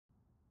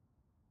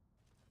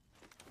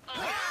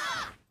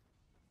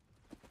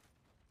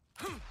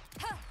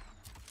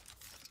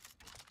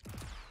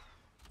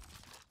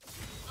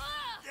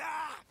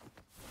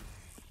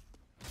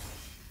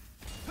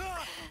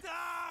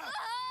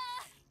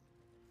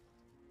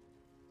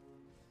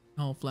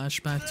Oh,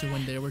 flashback to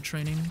when they were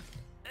training.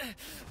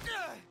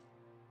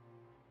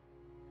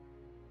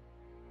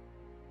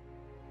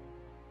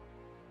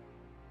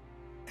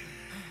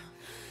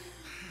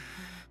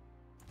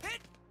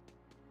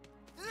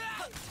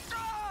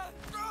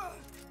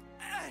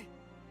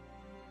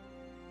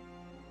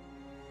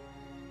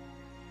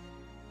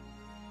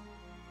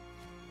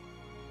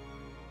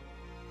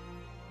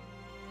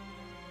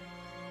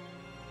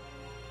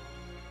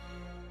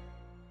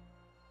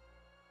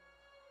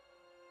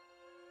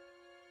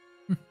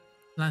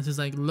 Lance is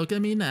like, look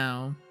at me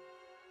now.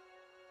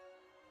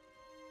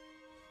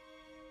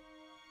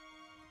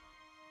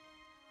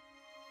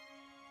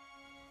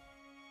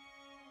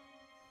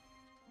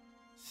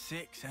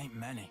 Six ain't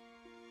many.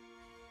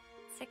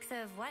 6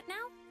 of what now?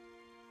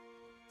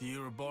 The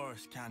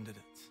Ouroboros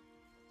candidates.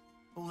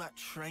 All that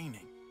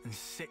training, and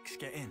 6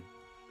 get in.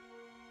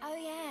 Oh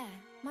yeah,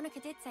 Monica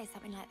did say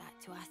something like that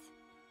to us.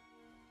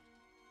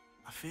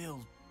 I feel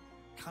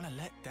kind of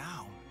let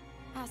down.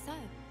 How so?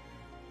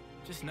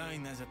 Just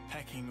knowing there's a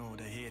pecking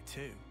order here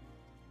too.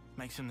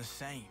 Makes them the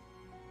same.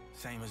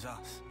 Same as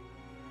us.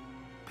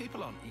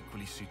 People aren't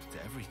equally suited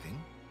to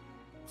everything.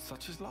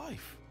 Such is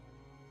life.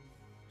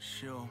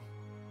 Sure,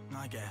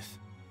 I guess,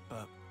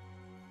 but...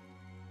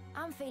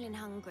 I'm feeling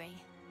hungry.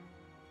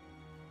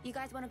 You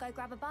guys want to go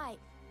grab a bite?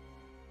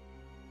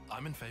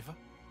 I'm in favor.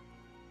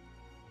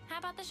 How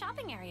about the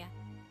shopping area?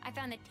 I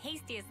found the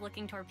tastiest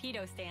looking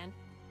torpedo stand.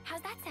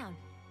 How's that sound?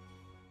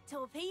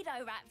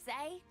 Torpedo wraps,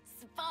 eh?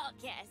 Spark,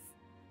 yes.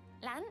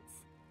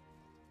 Lance?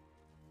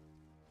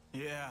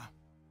 Yeah,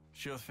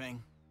 sure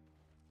thing.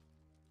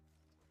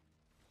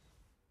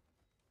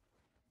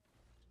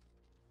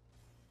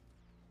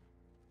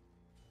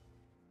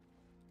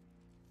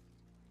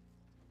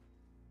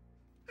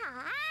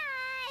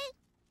 Hi!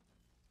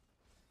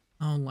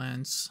 Oh,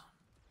 Lance.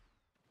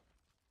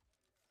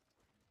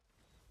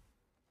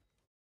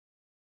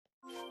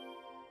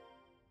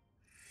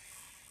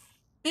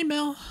 Hey,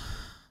 Mel.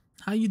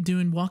 How you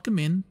doing? Welcome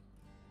in.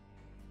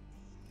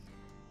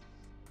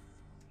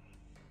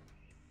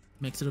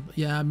 Mix it up.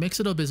 Yeah, mix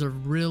it up is a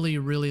really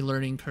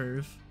learning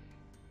curve.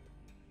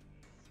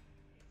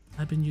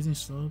 I've been using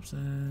slopes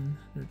and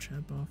their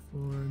chat bot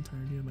for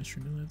entirety of my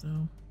streaming life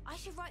though. I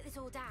should write this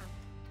all down.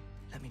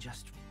 Let me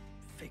just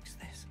fix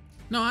this.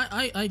 No,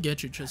 I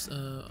get you, just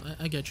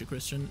I get you,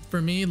 Christian.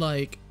 For me,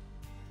 like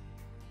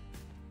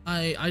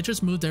I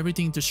just moved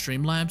everything to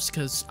Streamlabs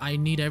because I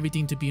need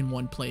everything to be in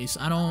one place.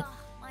 I don't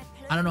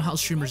know how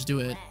streamers do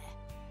it.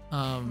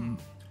 I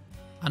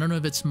don't know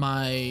if it's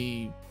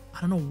my, I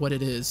don't know what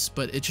it is,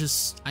 but it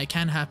just, I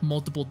can't have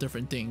multiple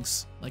different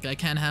things. Like I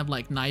can't have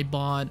like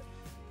Nightbot,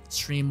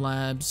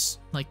 Streamlabs,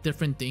 like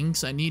different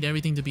things. I need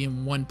everything to be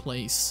in one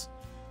place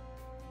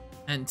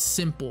and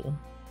simple,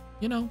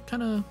 you know,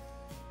 kind of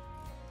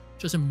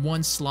just in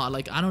one slot.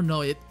 Like I don't know,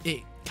 it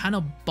kind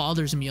of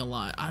bothers me a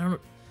lot. I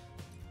don't,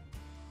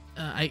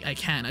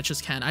 I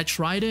just can't. I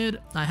tried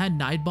it. I had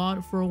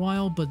Nightbot for a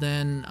while, but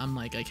then I'm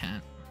like, I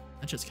can't.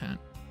 I just can't.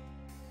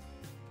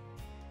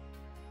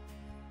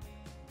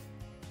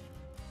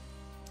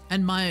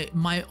 And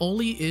my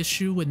only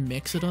issue with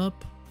Mix It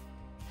Up,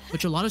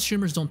 which a lot of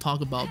streamers don't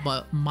talk about,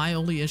 but my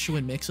only issue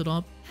with Mix It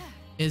Up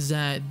is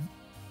that,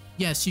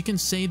 yes, you can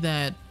say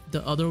that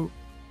the other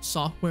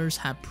softwares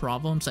have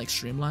problems, like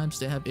Streamlabs,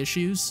 they have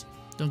issues.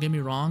 Don't get me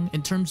wrong.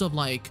 In terms of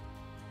like,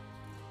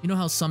 you know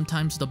how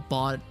sometimes the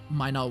bot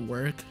might not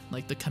work,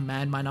 like the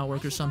command might not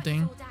work or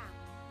something.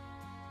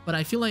 But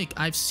I feel like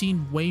I've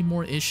seen way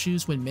more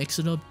issues with Mix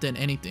It Up than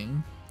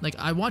anything. Like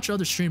I watch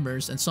other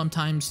streamers and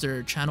sometimes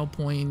their channel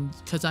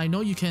point, because I know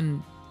you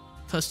can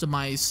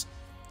customize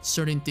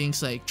certain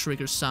things like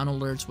trigger sound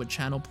alerts with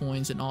channel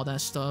points and all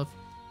that stuff.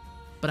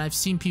 But I've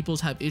seen people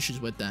have issues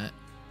with that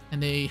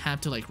and they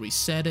have to like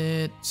reset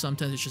it.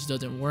 Sometimes it just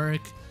doesn't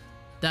work.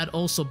 That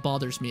also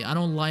bothers me. I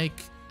don't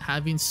like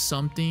having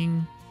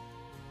something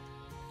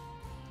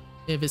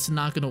if it's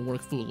not gonna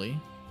work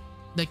fully.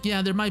 Like,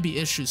 yeah, there might be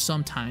issues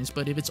sometimes,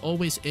 but if it's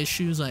always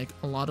issues like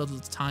a lot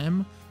of the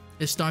time,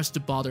 it starts to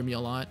bother me a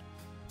lot.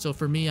 So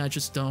for me, I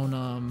just don't,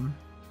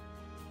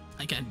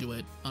 I can't do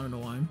it. I don't know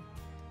why.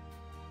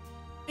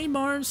 Hey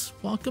Mars,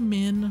 welcome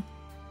in.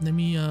 Let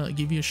me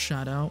give you a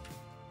shout out.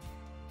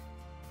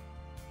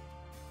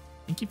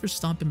 Thank you for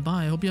stopping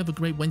by. I hope you have a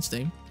great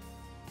Wednesday.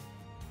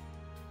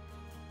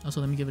 Also,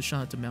 let me give a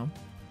shout out to Mel.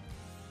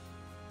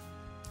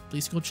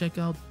 Please go check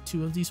out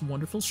 2 of these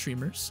wonderful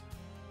streamers.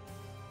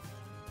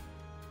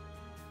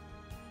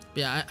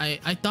 Yeah,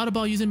 I thought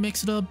about using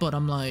Mix It Up, but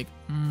I'm like,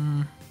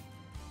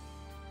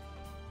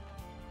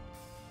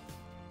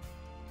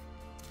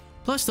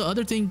 Plus, the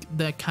other thing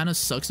that kind of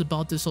sucks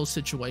about this whole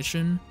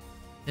situation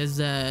is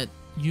that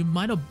you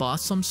might have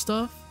bought some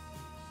stuff.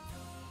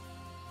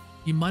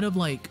 You might have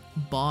like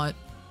bought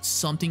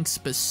something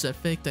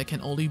specific that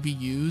can only be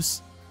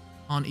used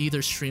on either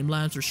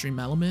Streamlabs or Stream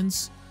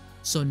Elements.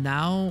 So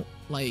now,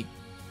 like,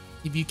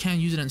 if you can't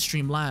use it on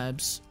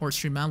Streamlabs or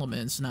Stream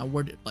Elements, now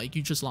we're like,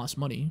 you just lost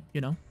money,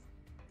 you know?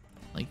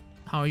 Like,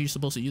 how are you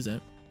supposed to use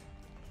it?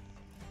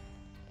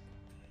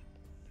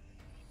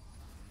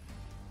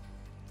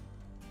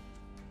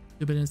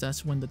 Stupidness,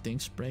 that's when the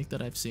things break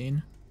that I've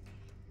seen.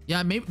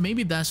 Yeah,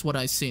 maybe that's what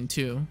I've seen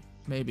too.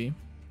 Maybe.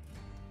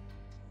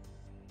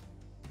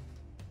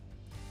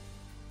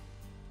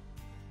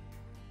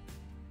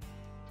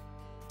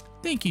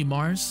 Thank you,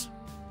 Mars.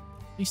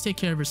 Please take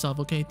care of yourself,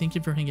 okay? Thank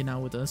you for hanging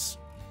out with us.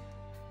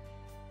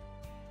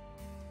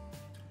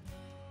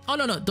 Oh,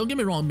 no, don't get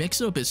me wrong. Mix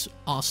It Up is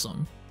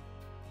awesome.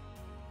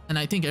 And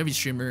I think every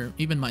streamer,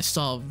 even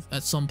myself,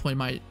 at some point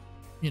might,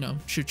 you know,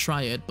 should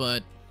try it,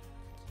 but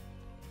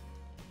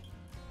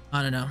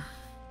I don't know.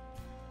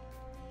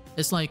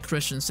 It's like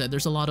Christian said,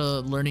 there's a lot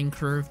of learning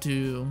curve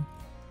to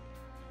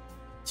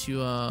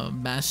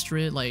master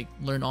it, like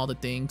learn all the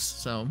things.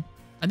 So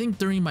I think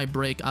during my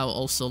break, I'll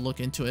also look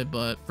into it,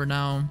 but for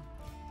now,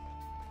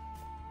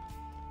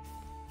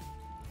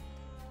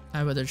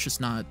 I'd rather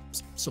just not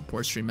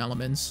support stream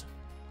elements.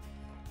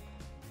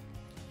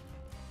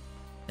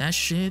 That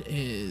shit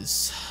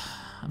is...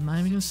 I'm not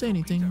even gonna say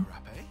anything.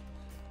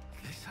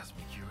 This has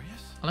me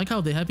curious. I like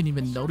how they haven't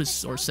even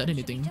noticed or said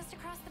anything. Just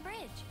across the bridge.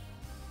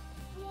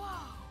 Whoa!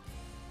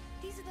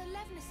 These are the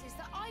Levnesses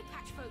that eye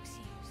patch folks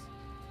use.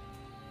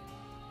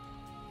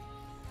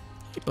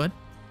 Hey, bud.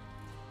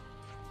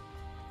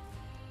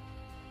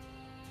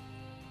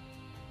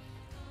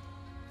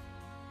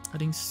 I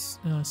think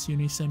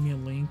Suni sent me a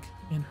link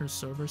in her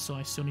server, so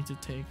I still need to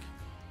take.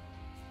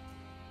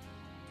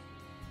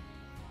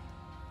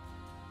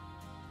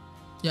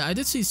 Yeah, I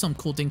did see some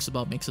cool things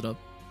about Mix It Up.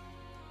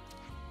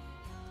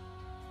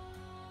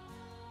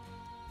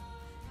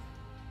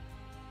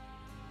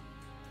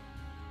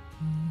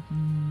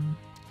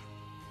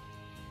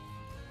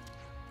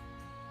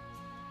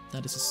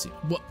 That is a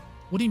secret.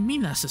 What do you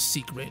mean that's a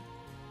secret?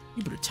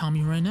 You better tell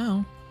me right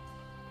now.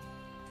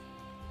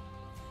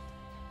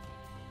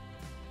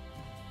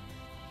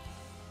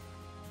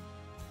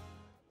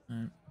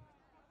 Alright.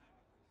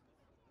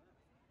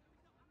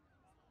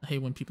 I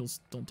hate when people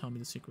don't tell me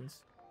the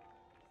secrets.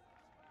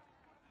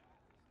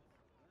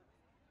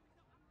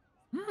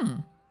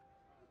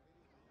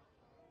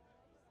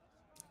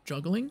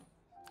 Juggling?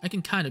 I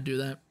can kind of do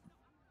that.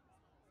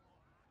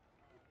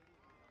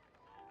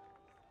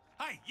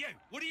 Hey, you!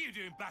 What are you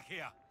doing back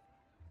here?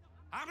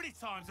 How many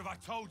times have I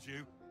told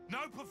you,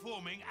 no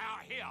performing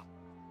out here?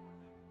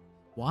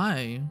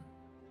 Why?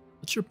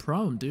 What's your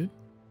problem, dude?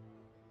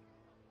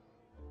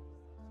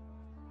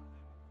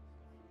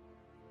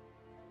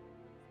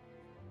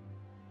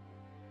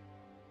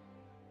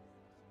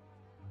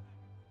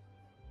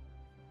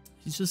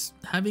 He's just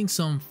having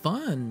some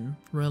fun.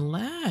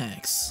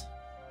 Relax.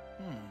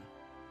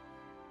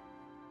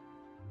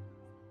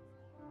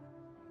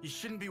 You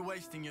shouldn't be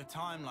wasting your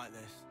time like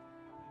this.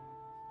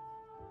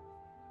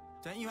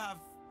 Don't you have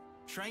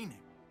training?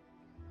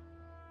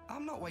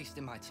 I'm not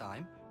wasting my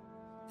time.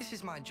 This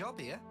is my job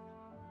here.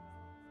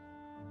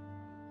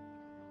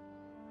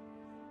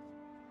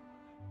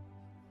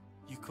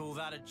 You call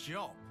that a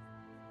job?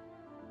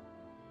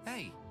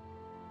 Hey,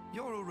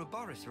 you're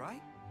Ouroboros,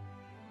 right?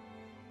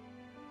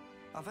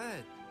 I've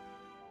heard.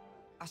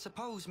 I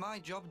suppose my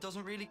job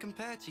doesn't really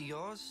compare to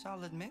yours,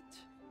 I'll admit.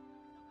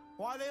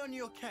 Why are they on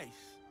your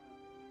case?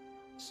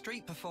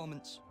 Street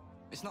performance.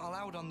 It's not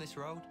allowed on this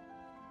road.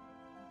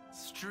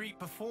 Street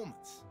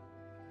performance?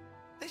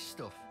 This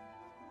stuff.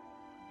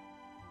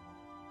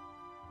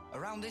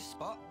 Around this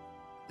spot,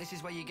 this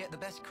is where you get the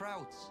best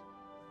crowds.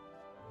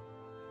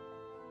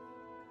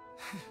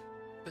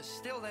 But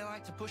still they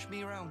like to push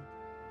me around.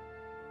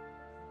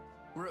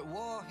 We're at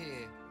war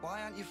here.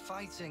 Why aren't you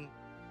fighting?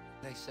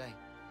 They say.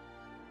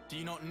 Do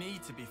you not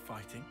need to be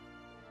fighting?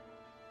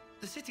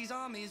 The city's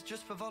army is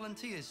just for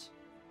volunteers.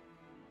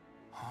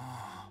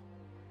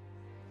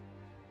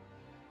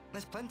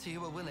 There's plenty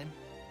who are willing.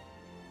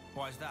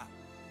 Why is that?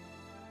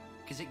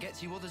 Because it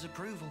gets you others'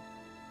 approval.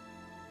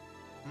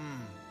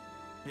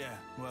 Yeah,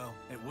 well,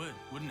 it would,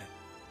 wouldn't it?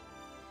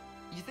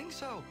 You think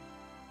so?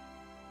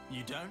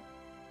 You don't?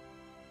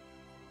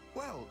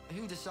 Well,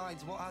 who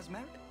decides what has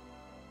merit?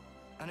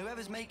 And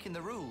whoever's making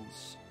the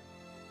rules,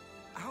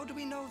 how do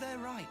we know they're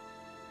right?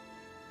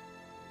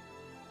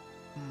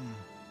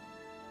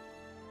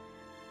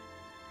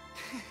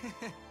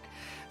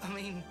 I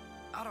mean,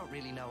 I don't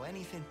really know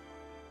anything.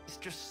 It's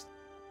just...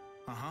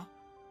 Uh-huh.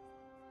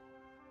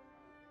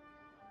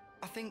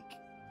 I think...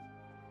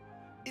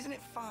 Isn't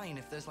it fine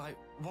if there's like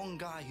one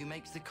guy who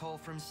makes the call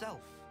for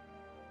himself?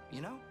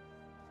 You know?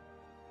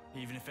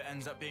 Even if it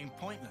ends up being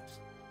pointless?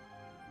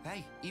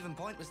 Hey, even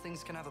pointless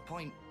things can have a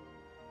point.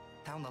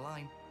 Down the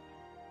line.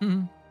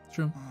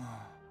 True.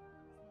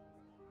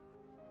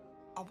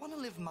 I want to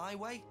live my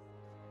way.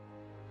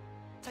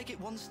 Take it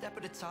one step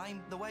at a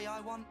time, the way I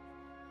want.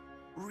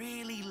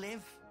 Really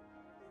live.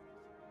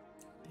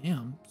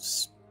 Damn.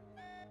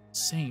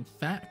 Saying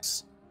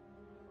facts.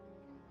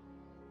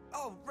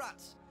 Oh,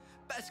 rats.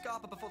 Better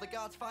scarper before the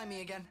guards find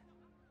me again.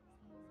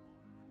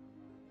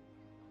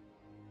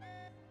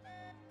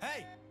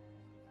 Hey!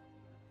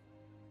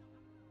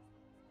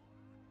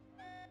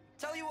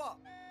 Tell you what.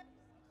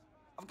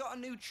 I've got a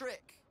new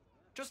trick.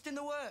 Just in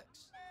the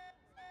works.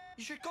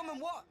 You should come and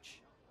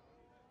watch.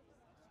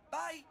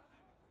 Bye.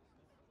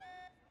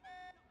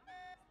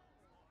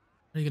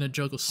 Are you gonna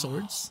juggle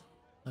swords?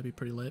 That'd be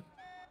pretty lit.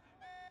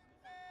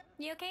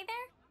 You okay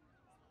there?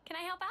 Can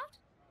I help out?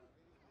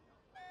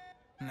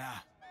 Nah.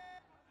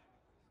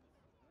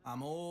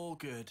 I'm all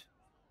good.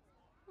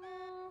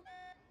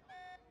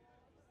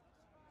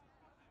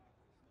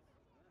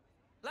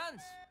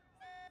 Lance!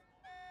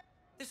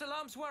 This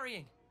alarm's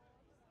worrying.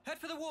 Head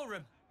for the war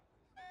room.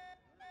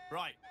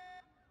 Right.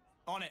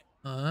 On it.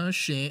 Oh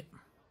shit.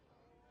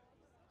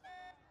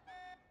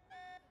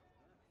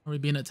 Are we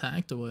being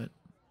attacked or what?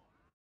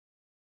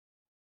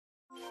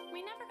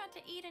 We never got to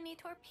eat any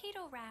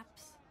torpedo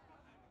wraps.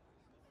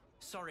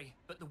 Sorry,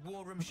 but the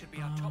war room should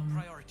be our top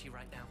priority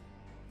right now.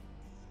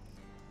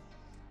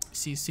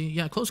 CC,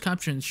 yeah, closed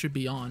captions should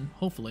be on.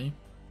 Hopefully,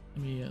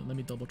 let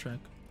me double check.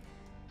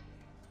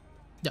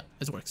 Yeah,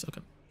 it works.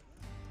 Okay,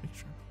 make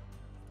sure.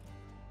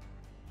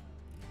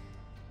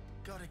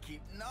 Gotta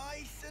keep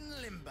nice and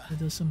limber. It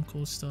does some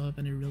cool stuff,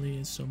 and it really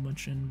is so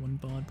much in one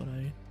bot. But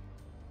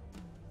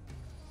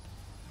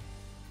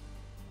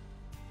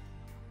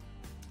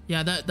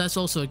yeah, that's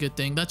also a good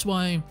thing. That's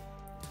why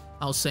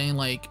I was saying,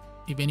 like,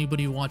 if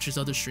anybody watches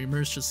other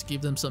streamers, just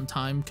give them some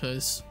time,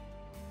 because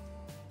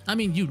I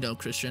mean, you know,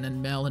 Christian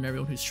and Mel and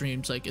everyone who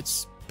streams, like,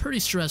 it's pretty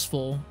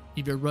stressful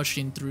if you're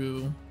rushing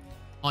through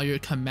all your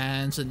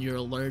commands and your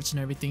alerts and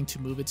everything to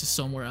move it to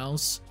somewhere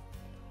else.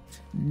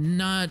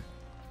 Not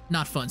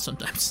fun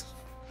sometimes.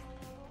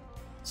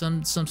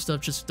 Some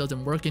stuff just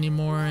doesn't work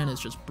anymore, and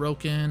it's just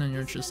broken, and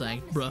you're just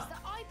like, bruh. The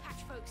eye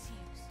patch folks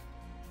use.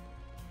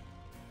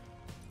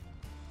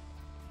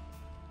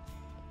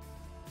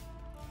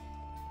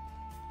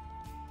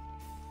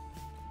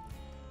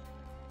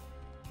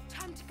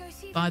 Time to go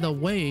see By the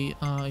way,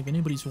 if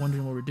anybody's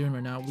wondering what we're doing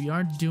right now, we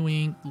are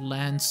doing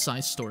Lance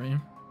side story.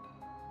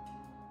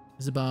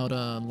 It's about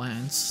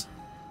Lance,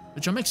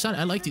 which I'm excited.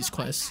 I like these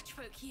quests.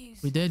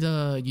 We did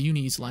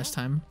Uni's last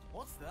time,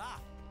 What's that?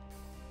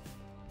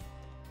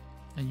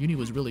 and Uni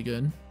was really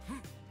good.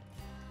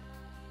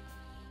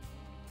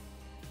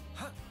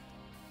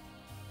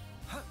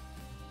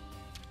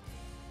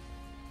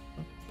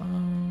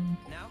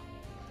 Now,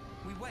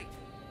 we wait.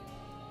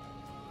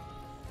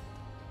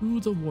 To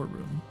the war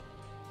room.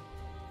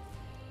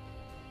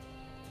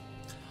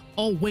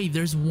 Oh wait,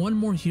 there's one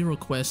more hero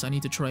quest I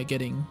need to try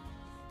getting.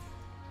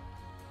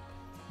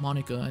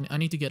 Monica, I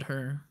need to get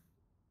her.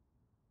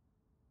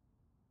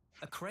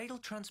 A cradle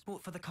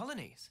transport for the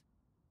colonies?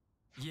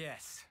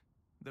 Yes.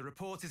 The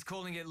report is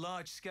calling it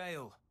large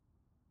scale.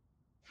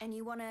 And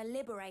you want to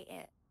liberate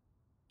it,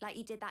 like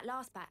you did that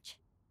last batch.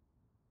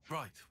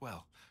 Right,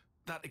 well,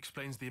 that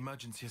explains the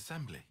emergency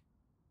assembly.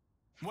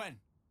 When?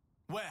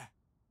 Where?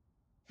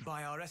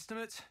 By our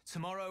estimate,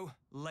 tomorrow,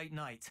 late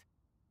night.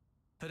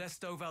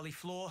 Podesto Valley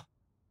floor,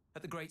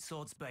 at the Great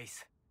Sword's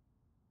base.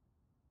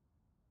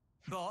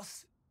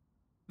 Boss,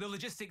 the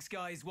logistics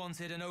guys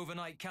wanted an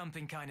overnight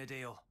camping kind of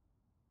deal.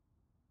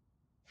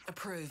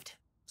 Approved.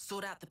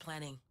 Sort out the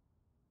planning.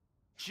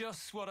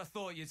 Just what I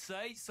thought you'd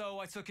say, so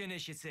I took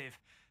initiative.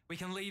 We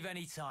can leave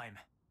any time.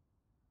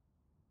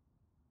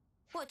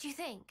 What do you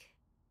think?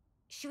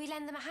 Should we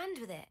lend them a hand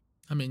with it?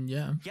 I mean,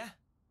 yeah. Yeah,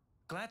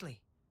 gladly.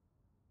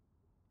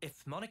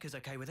 If Monica's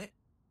okay with it.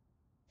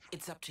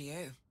 It's up to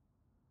you.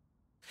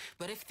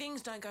 But if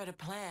things don't go to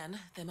plan,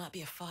 there might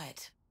be a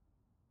fight.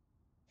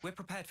 We're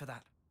prepared for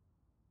that.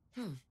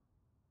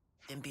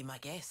 Then be my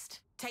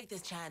guest. Take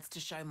this chance to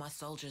show my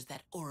soldiers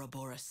that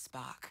Ouroboros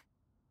spark.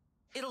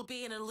 It'll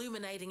be an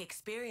illuminating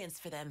experience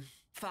for them,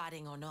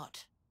 fighting or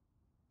not.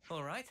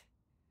 All right.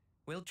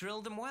 We'll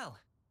drill them well.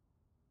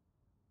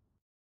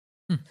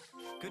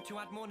 Good to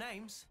add more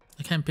names.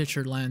 I can't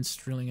picture Lance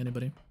drilling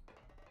anybody.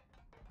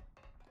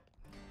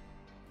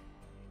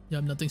 Yeah,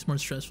 nothing's more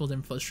stressful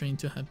than frustrating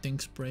to have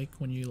things break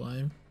when you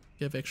live.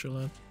 You have extra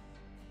love.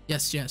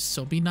 Yes, yes.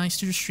 So be nice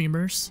to your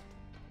streamers.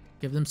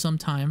 Give them some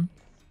time.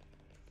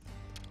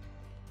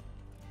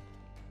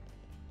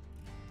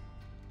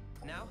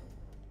 Now,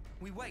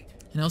 we wait.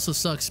 It also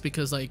sucks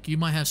because, like, you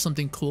might have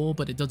something cool,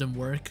 but it doesn't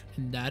work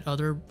in that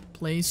other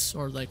place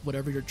or, like,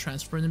 whatever you're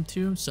transferring them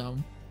to. So,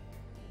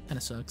 kind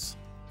of sucks.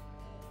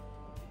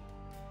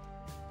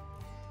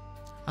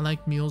 I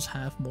like Meal's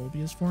half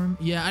Moebius form.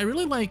 Yeah, I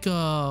really like,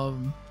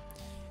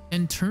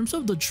 in terms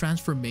of the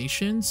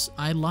transformations,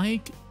 I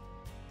like,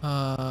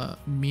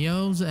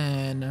 Meow's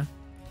and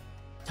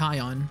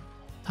Tyon.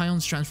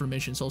 Tyon's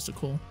transformation is also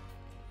cool.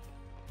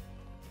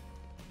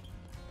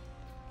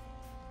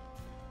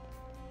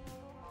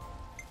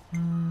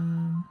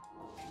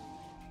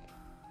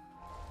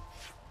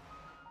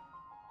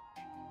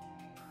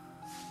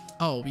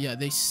 Oh, yeah,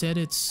 they said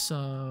it's,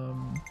 up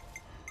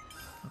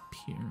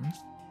here.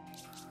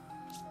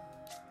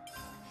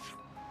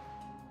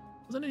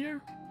 Wasn't it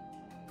here?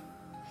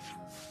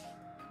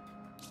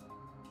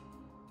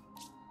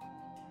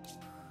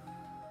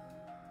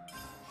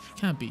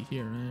 Can't be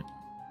here, right?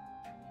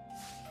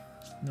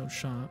 No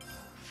shop.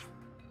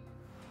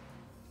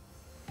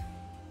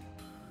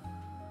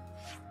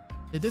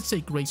 It did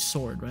say great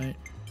sword, right?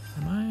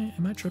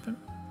 Am I tripping?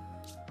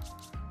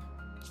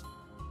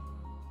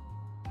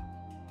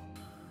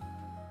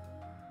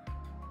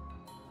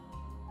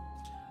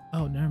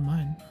 Oh, never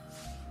mind.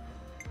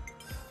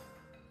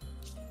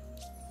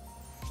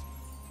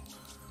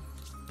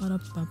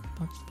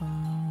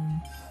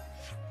 Ba-da-ba-ba-bum.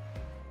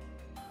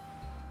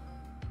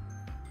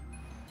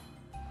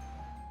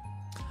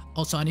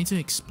 Also, I need to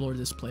explore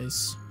this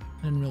place.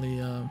 I didn't really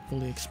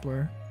fully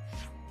explore.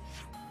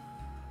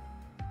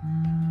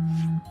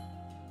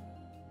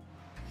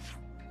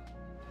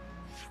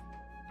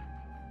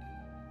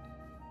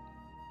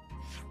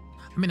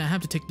 I mean, I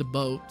have to take the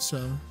boat, so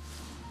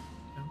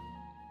yeah.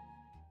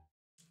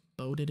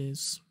 Boat it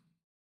is.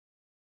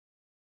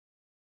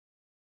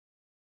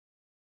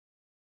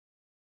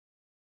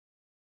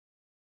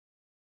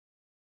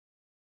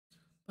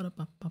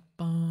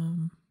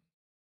 Ba-da-ba-ba-bum.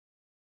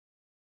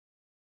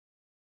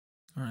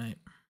 All right.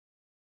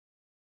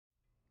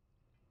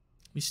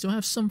 We still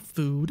have some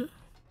food.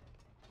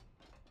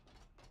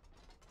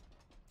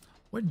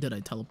 Where did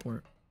I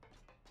teleport?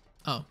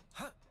 Oh.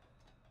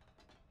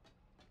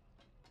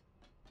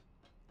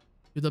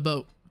 To the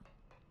boat.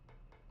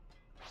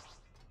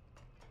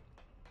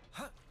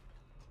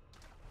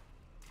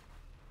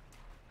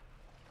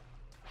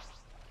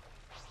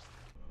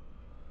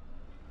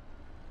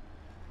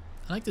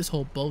 I like this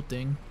whole boat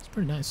thing. It's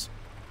pretty nice.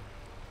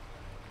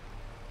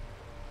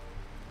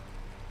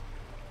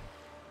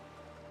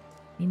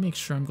 Let me make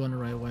sure I'm going the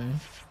right way.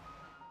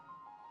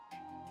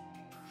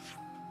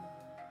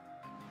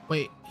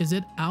 Wait, is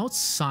it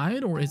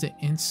outside or is it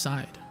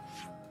inside?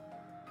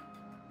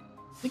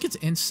 I think it's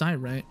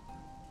inside, right?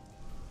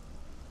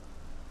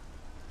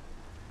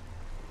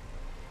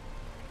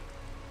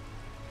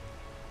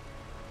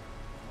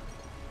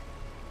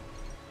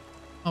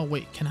 Oh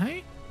wait, can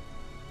I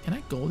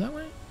go that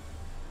way?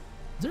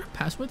 Is there a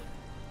password there?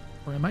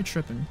 Or am I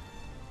tripping?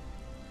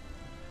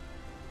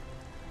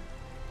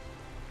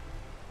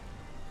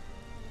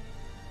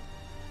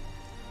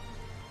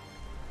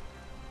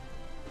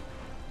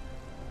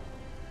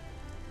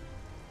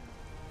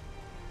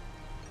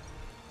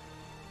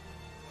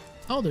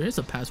 Oh, there is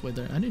a password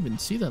there. I didn't even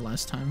see that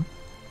last time.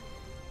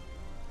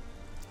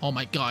 Oh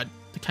my god,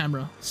 the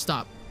camera,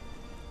 stop.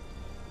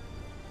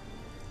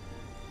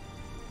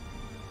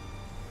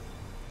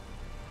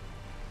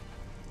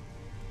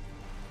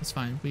 It's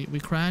fine. We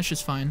crash,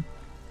 it's fine.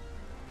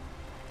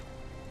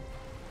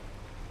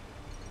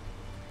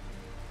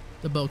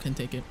 The boat can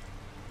take it.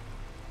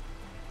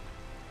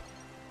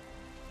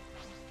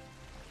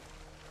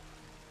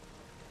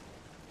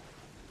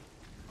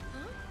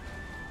 Huh?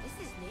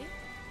 This is new.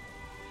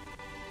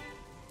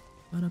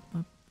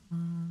 Ba-da-ba-ba.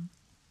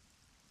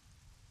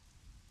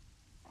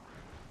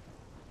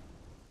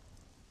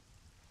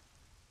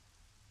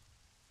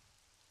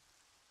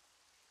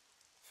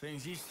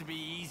 Things used to be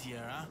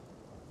easier, huh?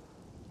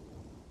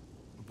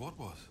 What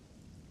was?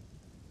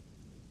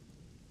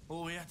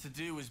 All we had to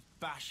do was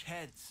bash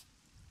heads.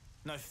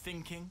 No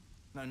thinking,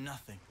 no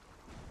nothing.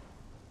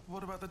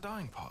 What about the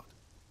dying part?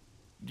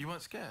 You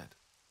weren't scared?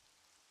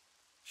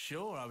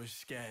 Sure, I was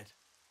scared.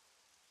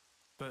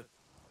 But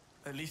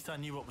at least I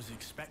knew what was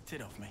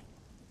expected of me.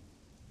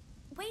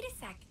 Wait a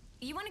sec.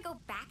 You want to go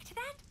back to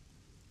that?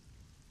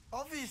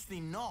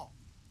 Obviously not.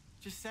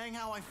 Just saying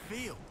how I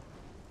feel.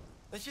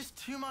 There's just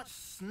too much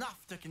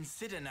snuff to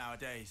consider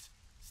nowadays.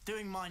 It's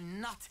doing my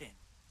nut in.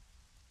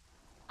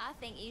 I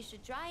think you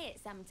should try it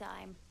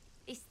sometime.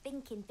 This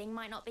thinking thing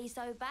might not be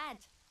so bad.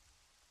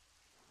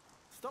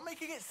 Stop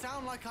making it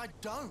sound like I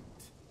don't.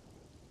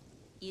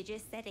 You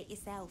just said it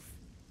yourself.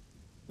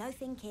 No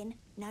thinking,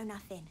 no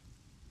nothing.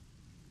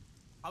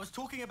 I was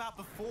talking about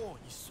before,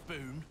 you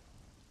spoon.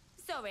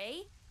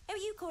 Sorry? Who are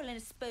you calling a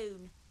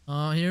spoon?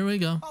 Oh, here we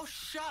go. Oh,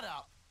 shut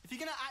up. If you're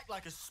gonna act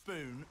like a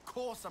spoon, of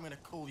course I'm gonna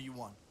call you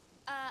one.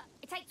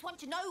 It takes one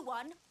to know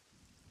one.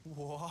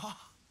 What?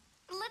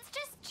 Let's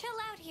just chill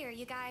out here,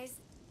 you guys.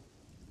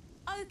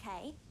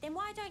 Okay, then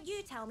why don't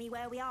you tell me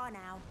where we are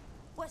now?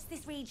 What's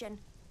this region?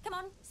 Come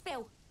on,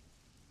 spill.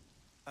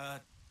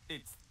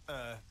 It's,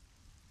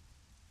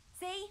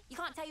 See? You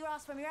can't tell your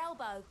ass from your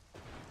elbow.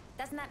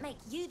 Doesn't that make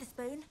you the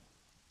spoon?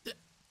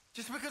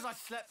 Just because I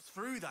slept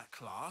through that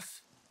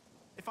class,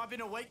 if I'd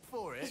been awake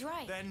for it, He's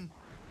right. then...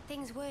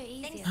 Things were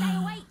easier. Then stay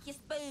awake, you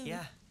spoon.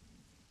 Yeah.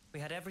 We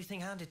had everything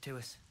handed to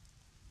us.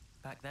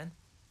 Back then.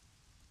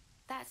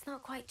 That's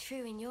not quite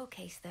true in your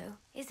case, though,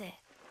 is it?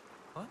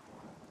 What?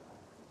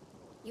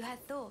 You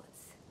had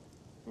thoughts.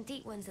 And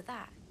deep ones at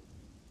that.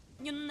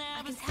 You never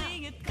I can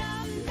see it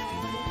come back.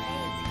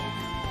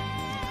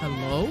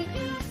 Hello?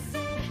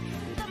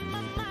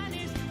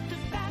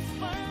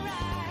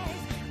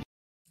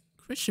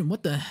 Christian,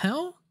 what the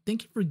hell?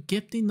 Thank you for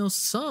gifting those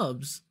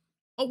subs.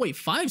 Oh wait,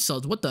 5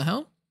 subs. What the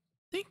hell?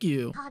 Thank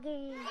you.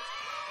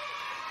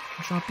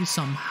 Drop you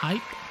some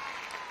hype.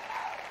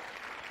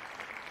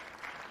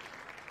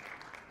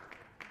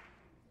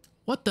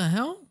 What the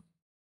hell?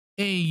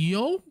 Hey,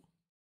 yo.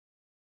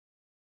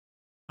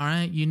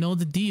 Alright, you know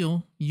the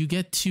deal. You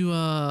get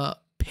to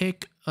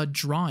pick a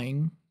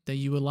drawing that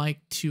you would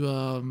like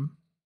to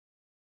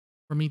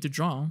for me to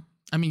draw.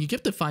 I mean, you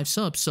gifted 5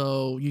 subs,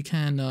 so you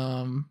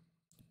can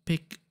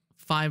pick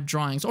 5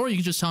 drawings, or you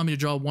can just tell me to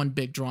draw one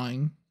big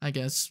drawing, I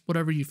guess.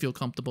 Whatever you feel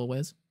comfortable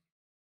with.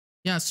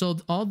 Yeah, so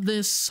all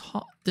this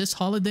this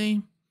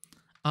holiday,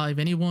 if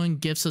anyone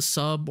gives a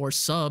sub or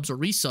subs or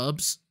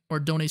resubs or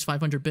donates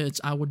 500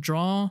 bits, I would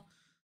draw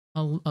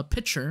a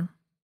picture.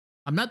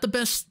 I'm not the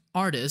best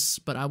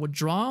artist, but I would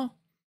draw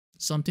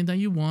something that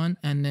you want,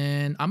 and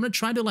then I'm gonna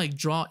try to like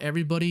draw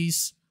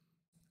everybody's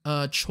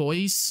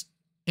choice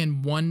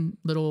in one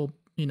little,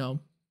 you know,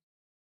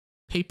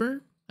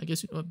 paper. I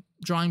guess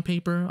drawing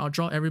paper. I'll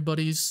draw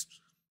everybody's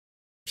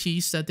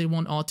piece that they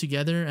want all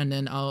together, and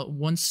then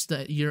once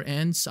the year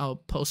ends, I'll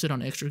post it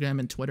on Instagram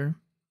and Twitter.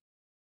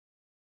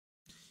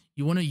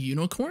 You want a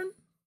unicorn?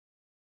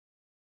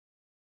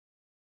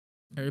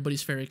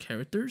 Everybody's favorite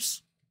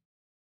characters.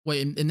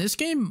 Wait, in this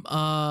game,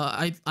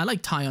 I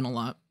like Tyon a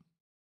lot.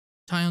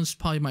 Tyon's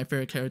probably my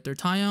favorite character.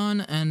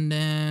 Tyon, and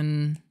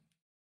then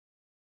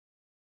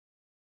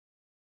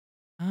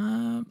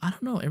I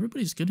don't know.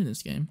 Everybody's good in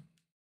this game.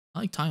 I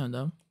like Tyon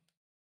though.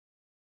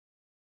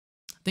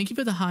 Thank you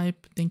for the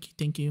hype. Thank you,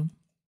 thank you.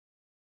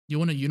 You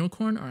want a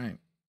unicorn? All right.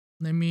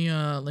 Let me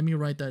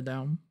write that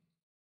down.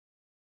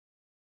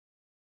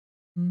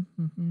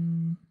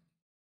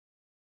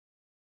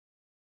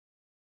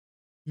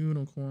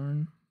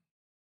 Unicorn.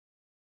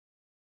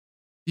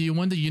 Do you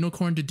want the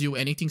unicorn to do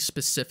anything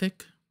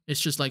specific?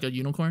 It's just like a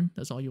unicorn.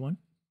 That's all you want?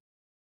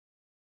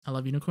 I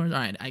love unicorns. All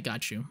right, I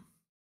got you.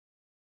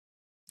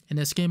 In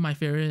this game, my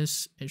favorite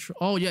is...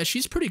 Oh, yeah,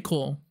 she's pretty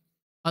cool.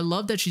 I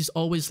love that she's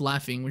always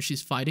laughing when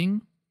she's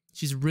fighting.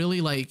 She's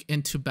really, like,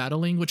 into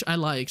battling, which I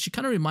like. She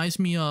kind of reminds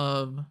me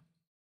of...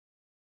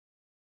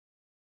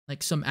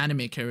 like, some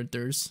anime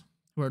characters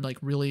who are, like,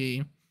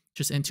 really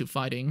just into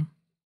fighting.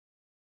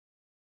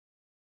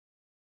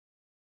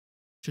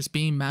 Just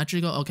being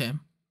magical? Okay.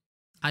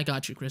 I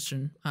got you,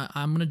 Christian.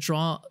 I'm gonna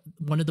draw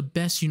one of the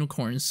best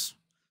unicorns.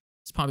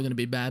 It's probably gonna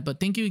be bad, but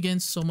thank you again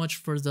so much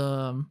for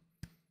the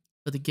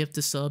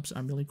gifted subs.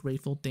 I'm really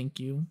grateful. Thank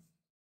you.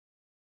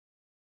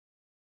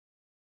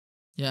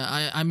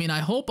 Yeah, I mean,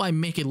 I hope I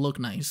make it look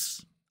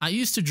nice. I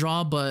used to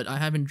draw, but I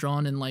haven't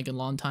drawn in like a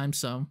long time,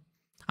 so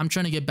I'm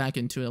trying to get back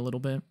into it a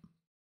little bit.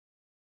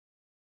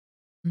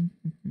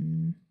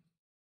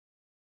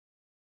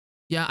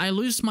 Yeah, I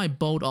lose my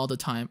boat all the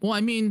time. Well,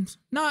 I mean,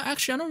 no,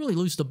 actually, I don't really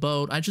lose the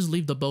boat. I just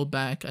leave the boat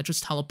back. I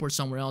just teleport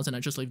somewhere else and I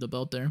just leave the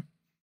boat there.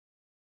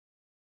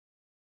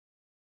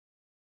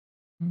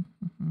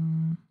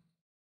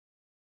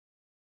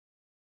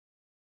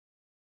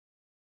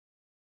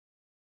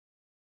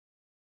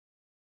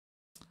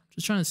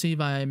 Just trying to see if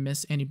I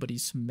miss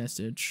anybody's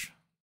message.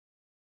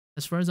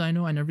 As far as I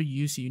know, I never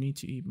use you need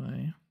to eat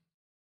my...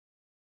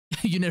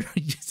 You never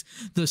use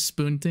the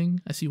spoon thing?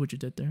 I see what you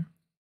did there.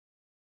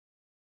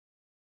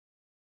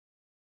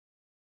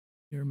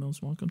 You're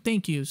most welcome.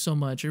 Thank you so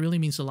much. It really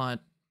means a lot.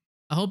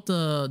 I hope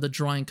the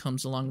drawing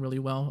comes along really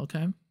well,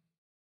 okay?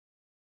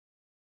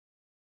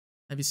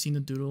 Have you seen the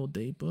Doodle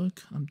Day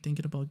book? I'm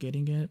thinking about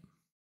getting it.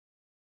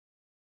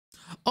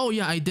 Oh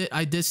yeah, I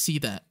did see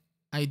that.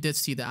 I did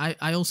see that.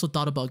 I also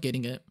thought about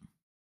getting it.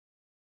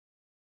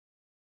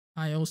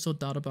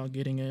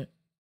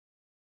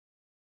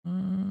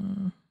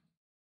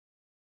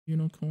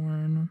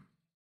 Unicorn.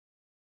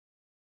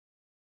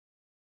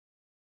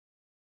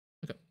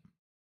 Okay.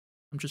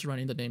 I'm just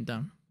writing the name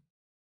down.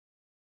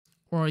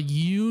 Or a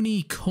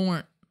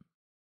unicorn.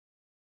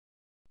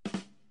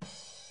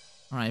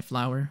 Alright,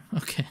 flower.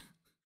 Okay.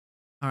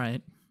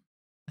 Alright.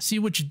 I see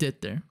what you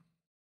did there.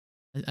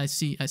 I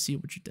see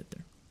what you did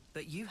there.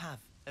 But you have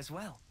as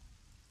well.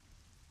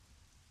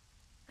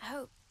 I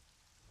hope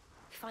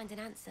we find an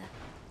answer.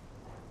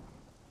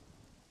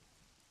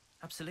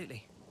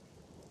 Absolutely.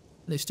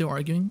 Are they still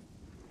arguing?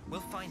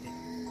 We'll find it.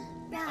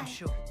 Right. I'm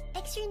sure.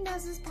 Extra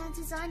noses pants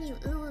is on you.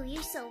 Ooh,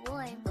 you're so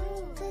warm.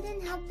 Ooh,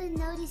 couldn't help but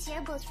notice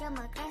your both from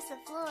across the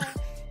floor.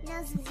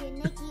 Noses your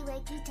Nike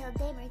wakey till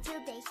day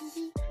Matilda hee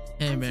hee.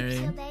 Hey Mary.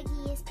 So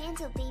baggy as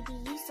pants, oh baby,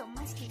 you so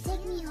musky.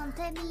 Take me home,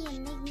 pet me,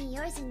 and make me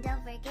yours, and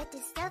don't forget to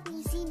stuff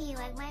me. See me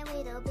like my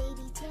little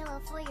baby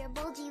tail for your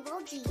bulgy.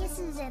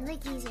 Kisses and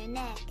lickies your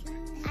neck.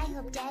 I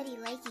hope daddy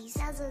likey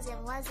nuzzles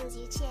and wuzzles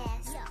your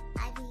chest.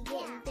 I be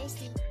getting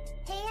thirsty.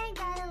 Hey, I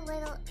got a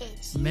little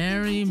itch.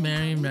 Mary.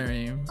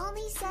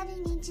 Only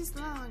 7 inches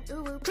long.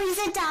 Ooh, please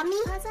adopt me.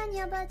 Paws on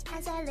your butt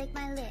as I lick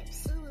my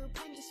lips. Ooh,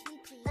 punish me,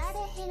 please.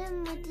 Gotta hit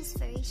him with this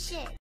furry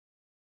shit.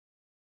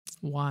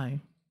 Why?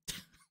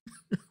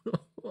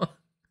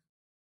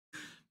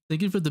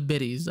 Thank you for the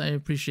biddies. I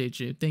appreciate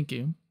you. Thank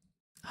you.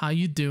 How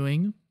you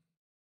doing?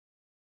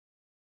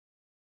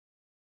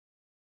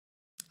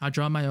 I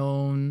draw my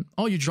own.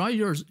 Oh, you draw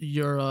your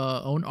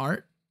own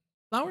art,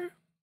 Flower?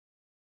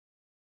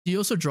 Do you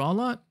also draw a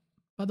lot,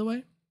 by the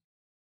way?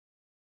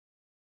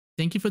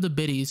 Thank you for the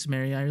biddies,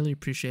 Mary. I really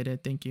appreciate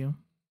it. Thank you.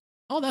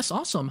 Oh, that's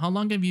awesome. How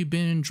long have you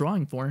been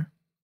drawing for?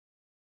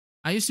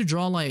 I used to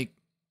draw like...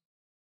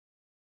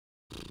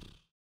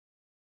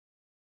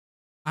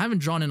 I haven't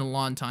drawn in a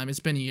long time. It's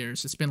been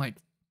years. It's been like,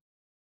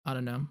 I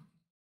don't know,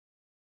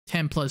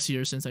 10 plus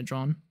years since I've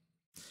drawn.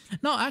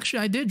 No,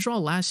 actually, I did draw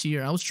last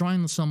year. I was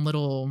drawing some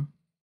little...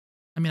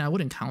 I mean, I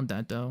wouldn't count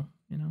that though,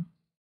 you know?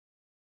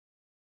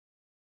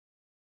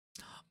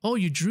 Oh,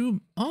 you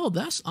drew. Oh,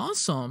 that's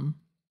awesome.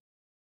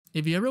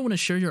 If you ever want to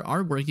share your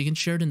artwork, you can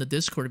share it in the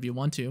Discord if you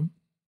want to.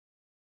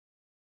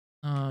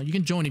 You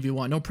can join if you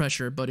want, no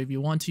pressure. But if you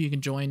want to, you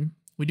can join.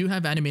 We do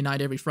have anime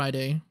night every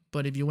Friday,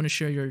 but if you want to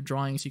share your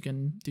drawings, you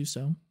can do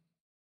so.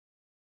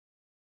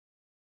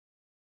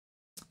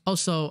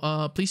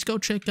 Also, please go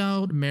check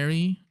out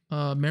Mary.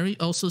 Mary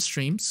also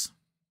streams.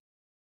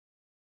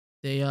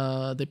 They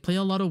play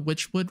a lot of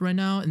Witchwood right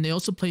now, and they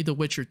also play The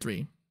Witcher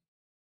 3.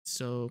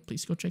 So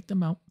please go check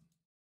them out.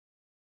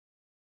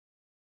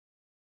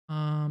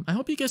 I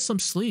hope you get some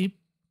sleep.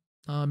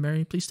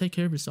 Mary, please take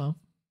care of yourself.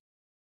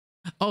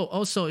 Oh,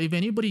 also, if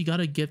anybody got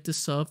a gift of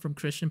sub from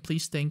Christian,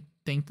 please thank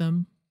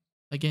them.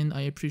 Again,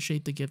 I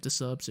appreciate the gift of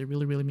subs. It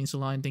really, really means a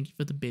lot, and thank you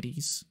for the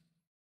biddies.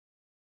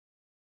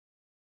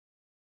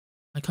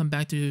 I come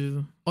back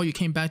to... Oh, you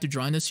came back to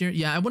drawing this year?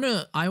 Yeah,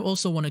 I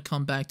also want to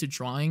come back to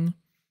drawing.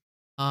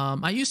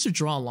 I used to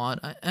draw a lot,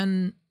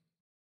 and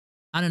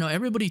I don't know,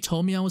 everybody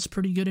told me I was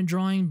pretty good in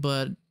drawing,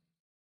 but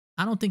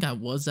I don't think I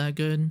was that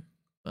good.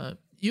 But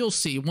you'll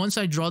see. Once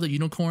I draw the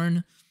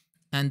unicorn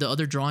and the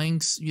other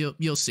drawings,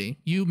 you'll see.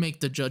 You make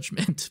the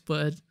judgment,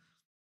 but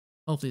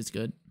hopefully it's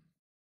good.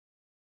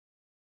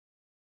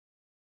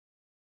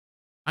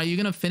 Are you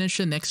gonna finish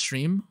it next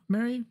stream,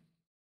 Mary?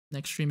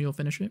 Next stream you'll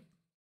finish it?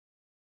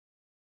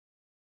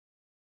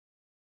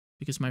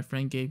 Because my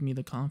friend gave me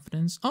the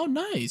confidence. Oh,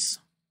 nice.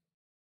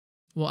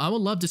 Well, I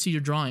would love to see your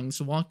drawings.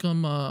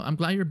 Welcome. I'm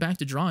glad you're back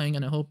to drawing,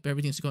 and I hope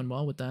everything's going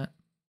well with that.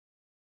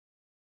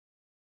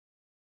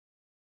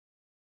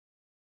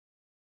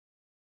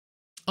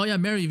 Oh yeah,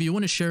 Mary, if you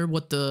want to share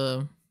what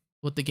the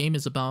game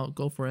is about,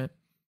 go for it.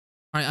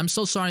 All right, I'm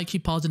so sorry I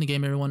keep pausing the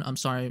game, everyone. I'm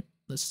sorry.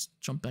 Let's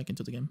jump back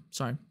into the game.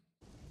 Sorry.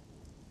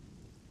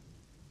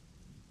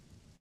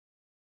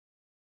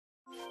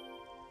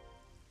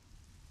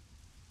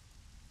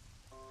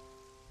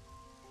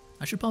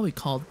 I should probably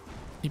call...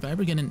 If I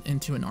ever get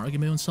into an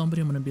argument with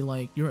somebody, I'm gonna be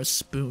like, you're a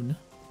spoon.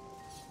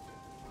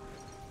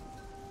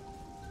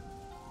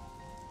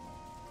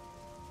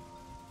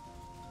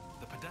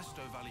 The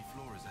Podesto Valley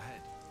floor is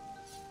ahead.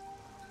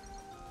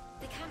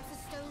 The camp's a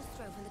stone's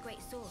throw from the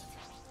Great Sword.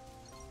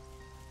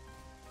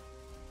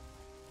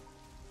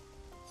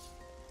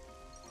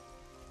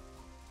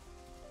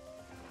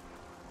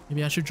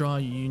 Maybe I should draw a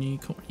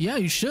unicorn. Yeah,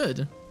 you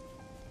should.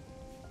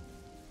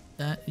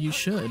 That you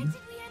should.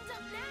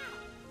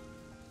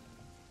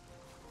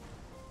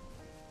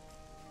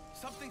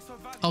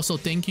 Also,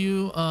 thank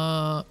you,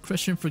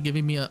 Christian, for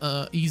giving me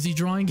a easy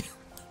drawing.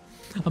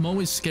 I'm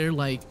always scared,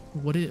 like,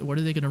 what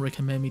are they gonna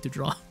recommend me to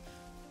draw?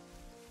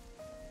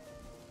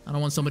 I don't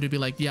want somebody to be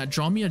like, yeah,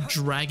 draw me a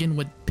dragon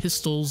with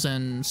pistols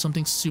and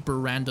something super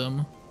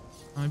random.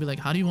 I'm gonna be like,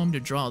 how do you want me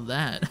to draw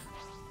that?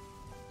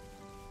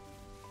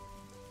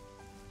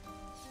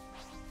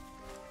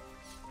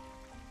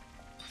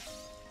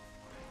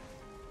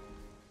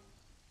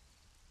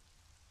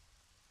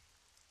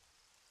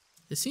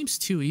 It seems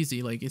too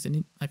easy, like, isn't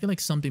it? I feel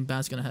like something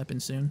bad's gonna happen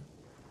soon.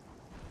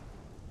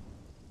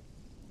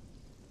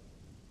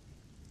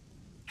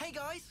 Hey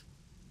guys!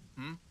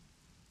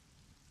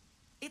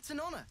 It's an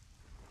honor.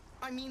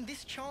 I mean,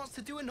 this chance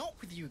to do an op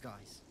with you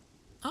guys.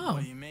 Oh.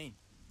 What do you mean?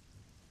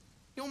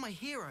 You're my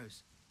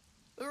heroes.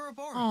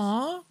 Ouroboros.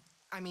 Aww.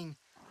 I mean,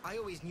 I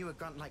always knew a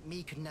grunt like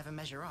me could never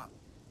measure up.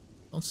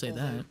 Don't say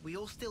Although that. we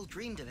all still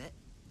dreamed of it.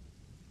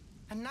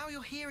 And now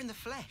you're here in the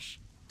flesh.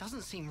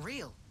 Doesn't seem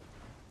real.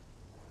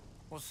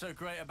 What's so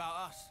great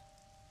about us?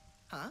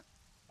 Huh?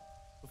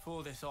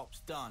 Before this op's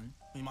done,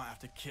 we might have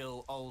to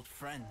kill old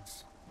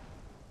friends.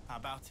 How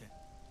about it?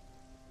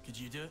 Could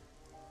you do it?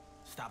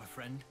 Stab a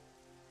friend?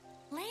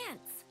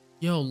 Lance!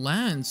 Yo,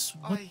 Lance,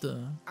 what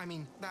the? I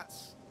mean,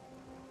 that's...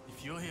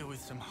 If you're here with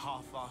some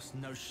half-assed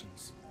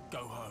notions,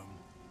 go home.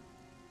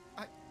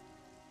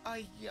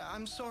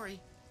 I'm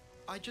sorry.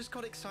 I just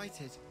got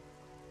excited.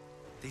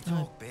 They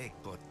talk big,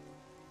 but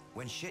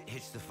when shit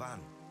hits the fan,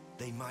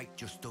 they might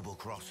just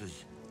double-cross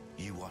us.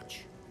 You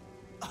watch.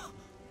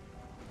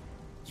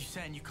 You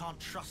saying you can't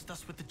trust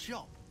us with the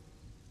job?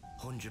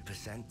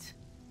 100%.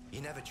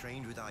 You never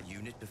trained with our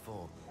unit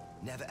before.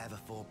 Never ever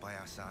fought by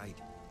our side.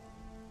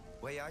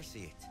 Way I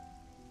see it,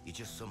 you're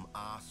just some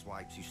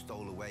arsewipes who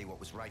stole away what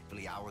was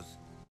rightfully ours.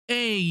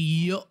 Hey,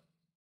 yo.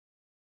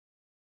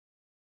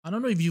 I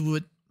don't know if you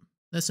would...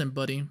 Listen,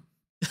 buddy.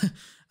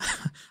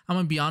 I'm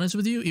gonna be honest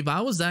with you. If I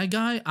was that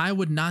guy, I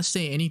would not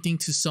say anything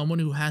to someone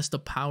who has the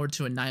power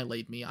to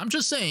annihilate me. I'm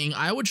just saying,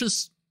 I would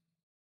just...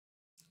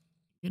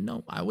 You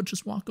know, I would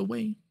just walk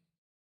away.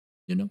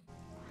 You know?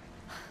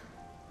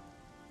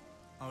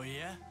 Oh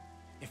yeah?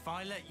 If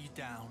I let you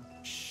down,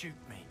 shoot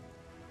me.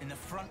 In the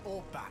front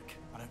or back,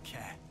 I don't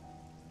care.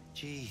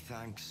 Gee,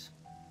 thanks.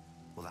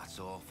 Well, that's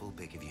awful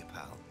big of you,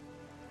 pal.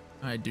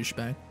 Alright,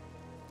 douchebag.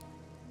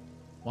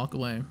 Walk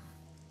away.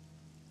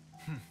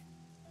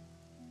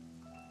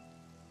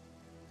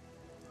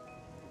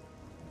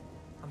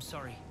 I'm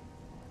sorry.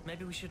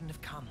 Maybe we shouldn't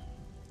have come.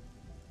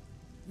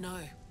 No,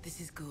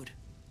 this is good.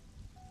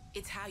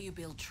 It's how you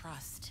build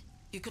trust.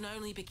 You can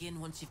only begin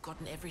once you've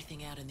gotten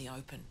everything out in the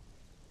open.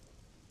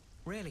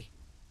 Really?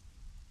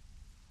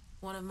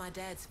 One of my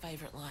dad's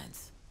favorite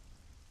lines.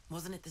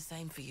 Wasn't it the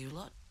same for you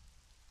lot?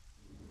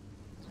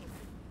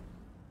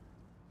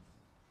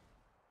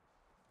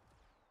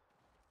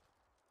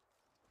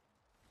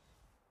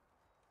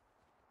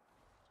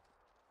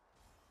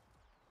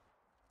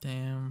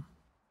 Damn.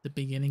 The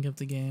beginning of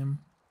the game.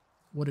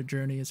 What a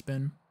journey it's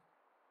been.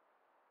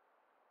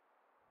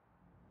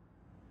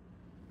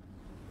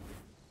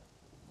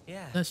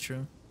 Yeah. That's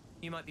true.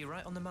 You might be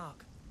right on the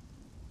mark.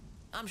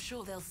 I'm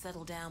sure they'll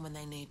settle down when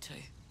they need to.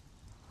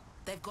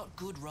 They've got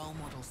good role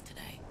models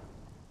today.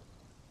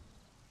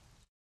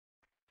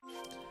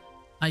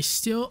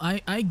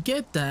 I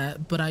get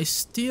that, but I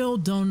still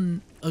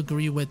don't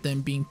agree with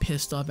them being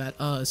pissed off at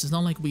us. It's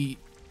not like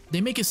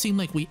they make it seem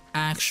like we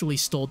actually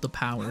stole the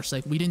powers.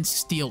 Like, we didn't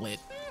steal it.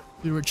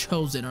 We were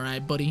chosen,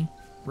 alright, buddy?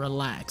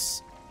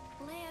 Relax.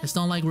 It's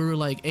not like we were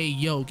like, hey,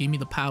 yo, give me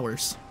the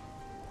powers.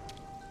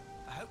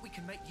 I hope we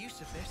can make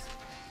use of this.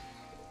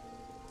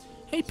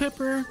 Hey,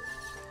 Pepper.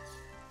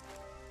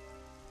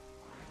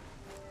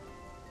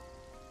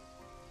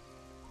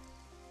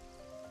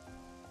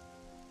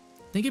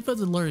 Thank you for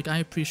the lurk. I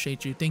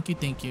appreciate you. Thank you,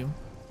 thank you.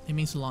 It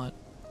means a lot.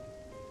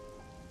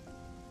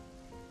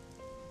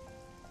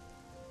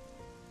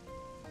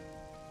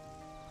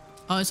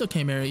 Oh, it's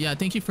okay, Mary. Yeah,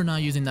 thank you for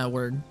not using that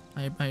word.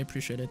 I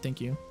appreciate it. Thank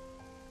you.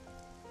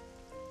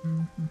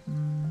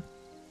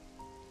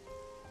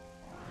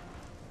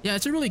 Yeah,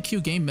 it's a really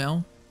cute game,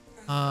 Mel.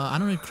 I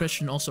don't know if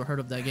Christian also heard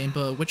of that game,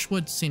 but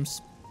Witchwood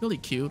seems really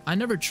cute. I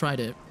never tried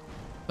it,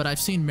 but I've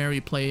seen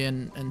Mary play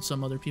and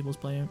some other people's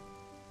play it.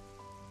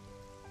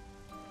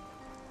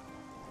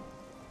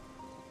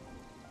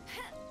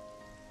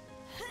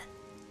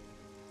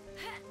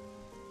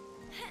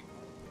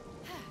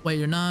 Wait,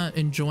 you're not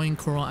enjoying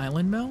Coral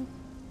Island, Mel?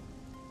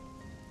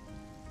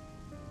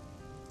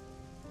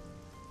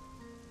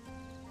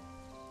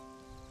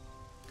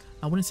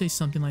 I wouldn't say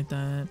something like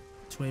that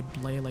to a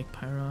blade like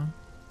Pyra.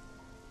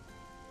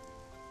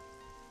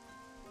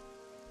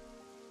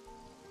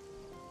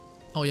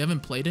 Oh, you haven't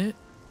played it?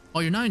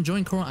 Oh, you're not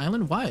enjoying Coral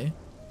Island? Why?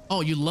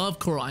 Oh, you love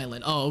Coral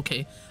Island. Oh,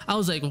 okay. I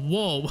was like,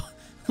 whoa.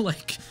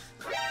 Like,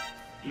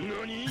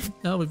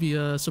 that would be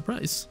a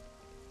surprise.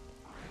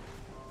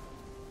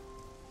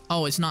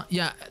 Oh, it's not.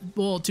 Yeah,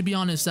 well, to be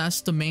honest, that's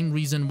the main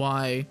reason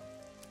why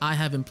I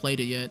haven't played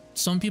it yet.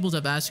 Some people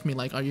have asked me,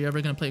 like, are you ever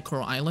going to play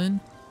Coral Island?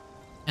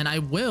 And I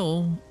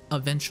will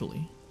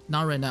eventually.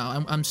 Not right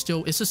now. I'm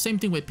still... It's the same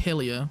thing with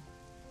Palia.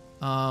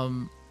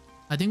 I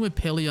think with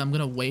Palia, I'm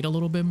going to wait a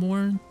little bit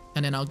more.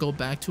 And then I'll go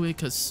back to it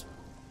because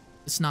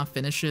it's not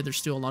finished yet. There's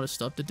still a lot of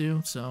stuff to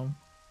do, so...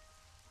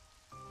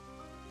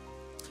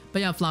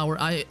 But yeah, Flower,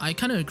 I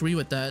kind of agree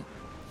with that.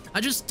 I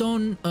just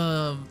don't,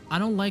 I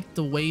don't like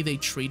the way they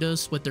treat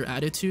us with their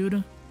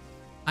attitude.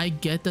 I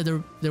get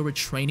that they were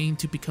training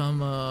to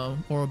become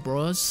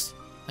Ouroboros.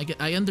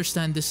 I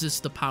understand this is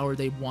the power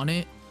they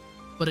wanted,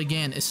 but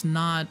again, it's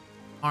not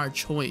our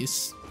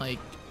choice. Like,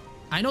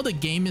 I know the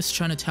game is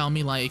trying to tell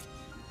me, like,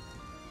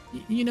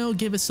 you know,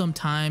 give it some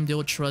time,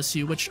 they'll trust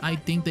you, which I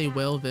think they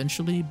will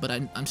eventually, but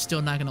I'm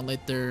still not gonna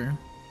let their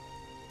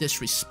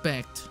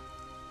disrespect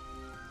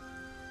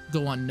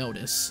go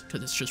unnoticed,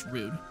 because it's just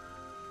rude.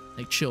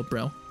 Like, chill,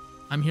 bro.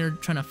 I'm here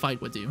trying to fight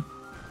with you.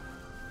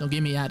 Don't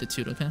give me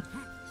attitude, okay?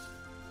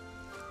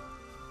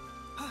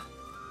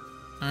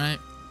 Alright.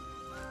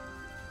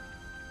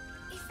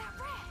 Is that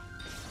rare?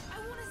 I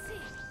want to see.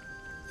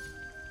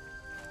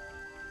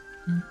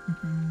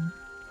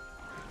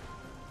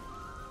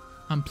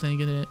 I'm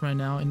playing it right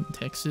now in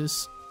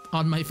Texas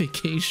on my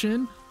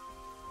vacation.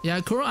 Yeah,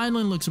 Coral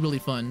Island looks really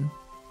fun.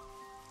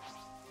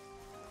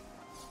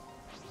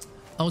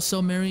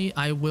 Also, Mary,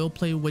 I will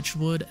play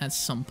Witchwood at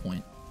some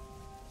point.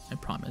 I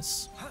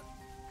promise.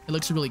 It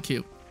looks really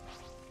cute.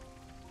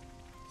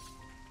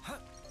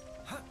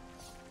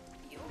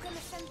 You're gonna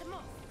send them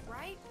off,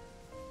 right?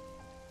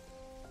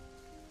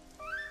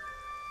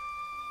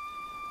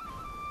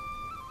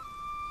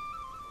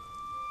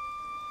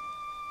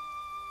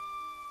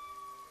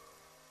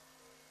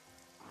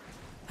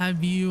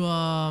 Have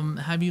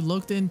you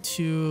looked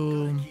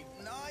into...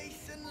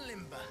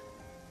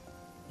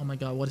 Oh my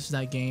god, what is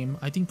that game?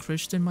 I think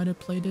Christian might have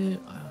played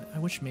it. I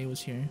wish May was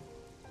here.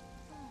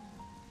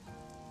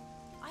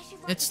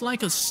 It's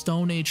like a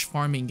Stone Age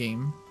farming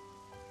game.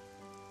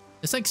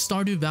 It's like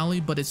Stardew Valley,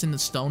 but it's in the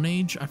Stone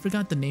Age. I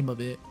forgot the name of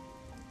it.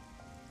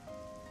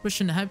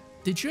 Christian,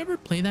 did you ever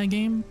play that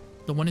game?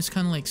 The one is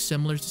kind of like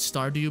similar to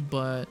Stardew,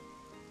 but...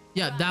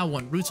 Yeah, that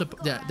one. Roots of...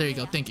 Yeah, there you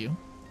go. Thank you.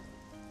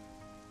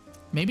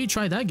 Maybe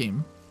try that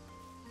game.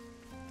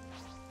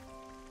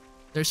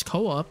 There's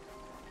co-op,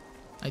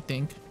 I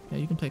think. Yeah,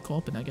 you can play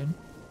co-op in that game.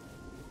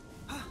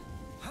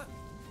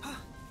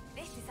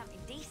 This is something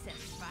decent,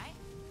 right?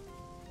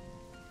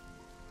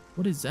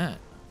 What is that?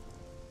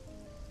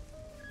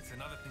 It's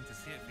another thing to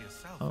see it for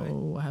yourself.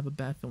 Oh, I have a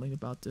bad feeling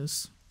about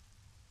this.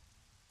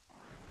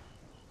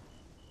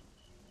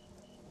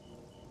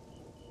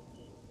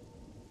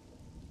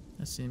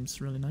 That seems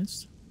really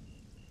nice.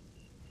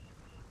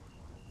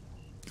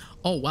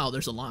 Oh wow,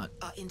 there's a lot.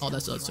 Oh,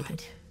 that's okay.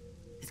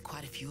 There's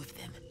quite a few of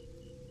them.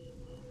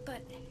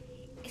 but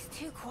it's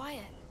too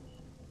quiet.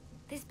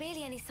 There's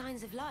barely any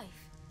signs of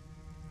life.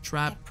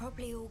 Trap. They're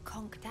probably all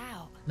conked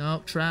out.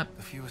 No, trap.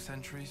 The fewer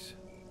sentries,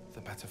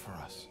 the better for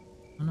us.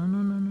 No, no,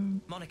 no,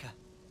 no. Monica,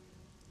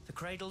 the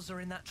cradles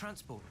are in that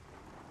transport.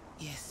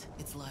 Yes,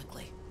 it's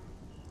likely.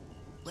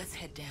 Let's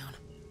head down.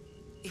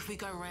 If we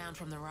go round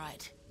from the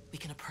right, we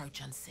can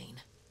approach unseen.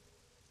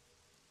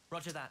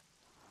 Roger that.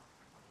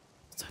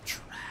 It's a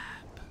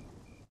trap.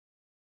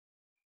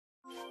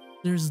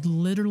 There's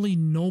literally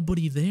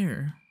nobody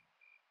there.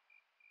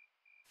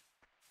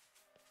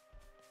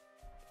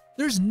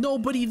 There's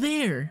nobody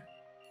there.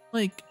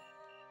 Like,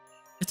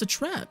 it's a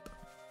trap.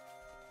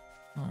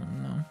 Oh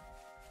no.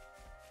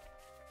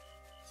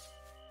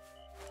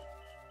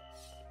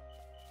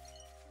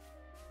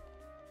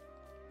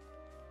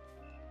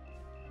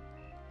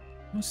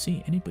 I don't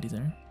see anybody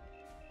there.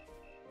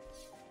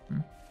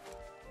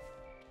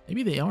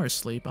 Maybe they are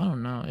asleep. I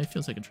don't know. It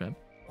feels like a trap.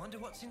 Wonder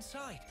what's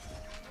inside.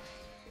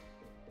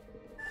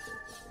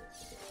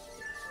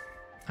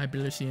 I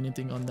barely see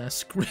anything on that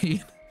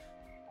screen.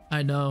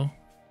 I know.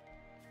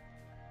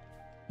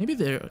 Maybe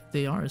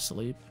they are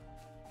asleep.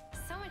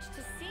 So much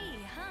to see,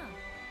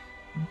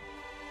 huh?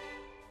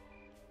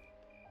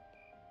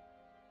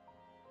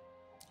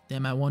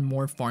 Damn, I want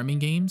more farming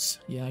games.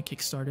 Yeah, I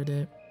kickstarted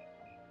it.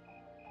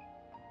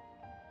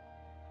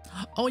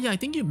 Oh yeah, I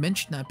think you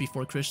mentioned that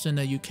before, Christian,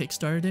 that you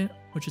kickstarted it,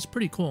 which is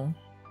pretty cool.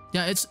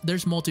 Yeah,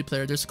 there's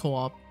multiplayer, there's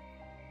co-op.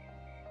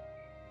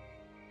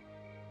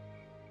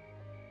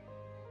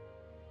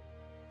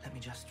 Let me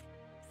just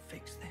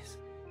fix this.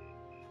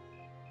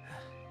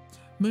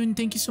 Moon,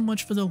 thank you so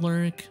much for the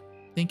lurk.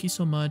 Thank you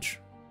so much.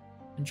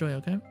 Enjoy,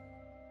 okay?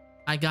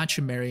 I got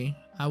you, Mary.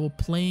 I will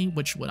play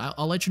which one.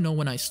 I'll let you know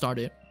when I start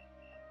it.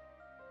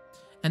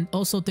 And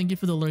also, thank you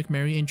for the lurk,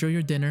 Mary. Enjoy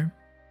your dinner.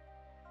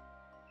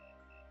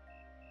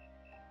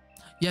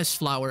 Yes,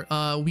 Flower.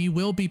 We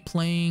will be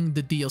playing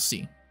the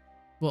DLC.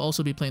 We'll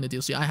also be playing the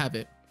DLC. I have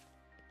it.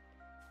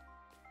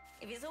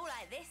 If it's all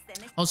like this,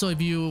 then this Also, if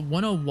you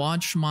want to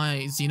watch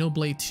my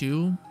Xenoblade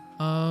 2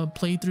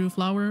 playthrough,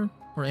 Flower,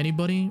 or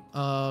anybody,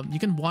 you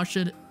can watch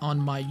it on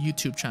my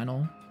YouTube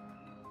channel.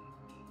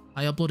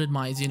 I uploaded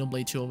my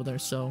Xenoblade 2 over there,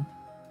 so...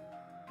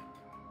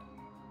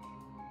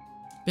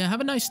 Yeah,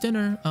 have a nice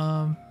dinner,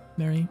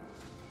 Mary.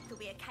 will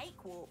be a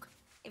cakewalk.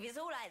 If it's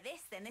all like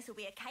this, then this will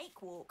be a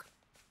cakewalk.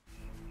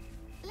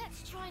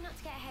 Let's try not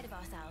to get ahead of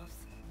ourselves.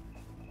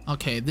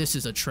 Okay, this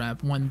is a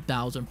trap,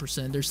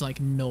 1000%. There's like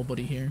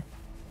nobody here.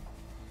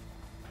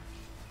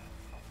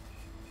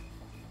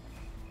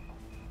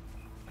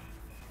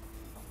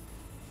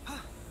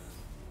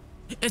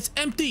 It's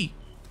empty!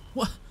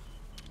 What?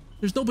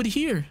 There's nobody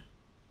here.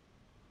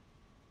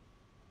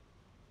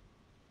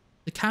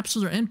 The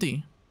capsules are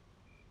empty.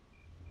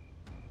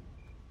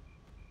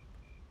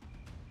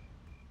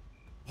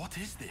 What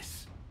is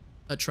this?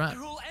 A trap.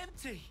 They're all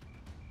empty.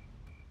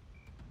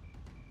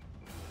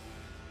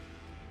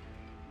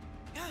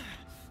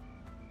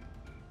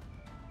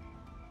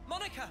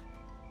 Monica!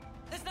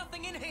 There's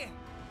nothing in here!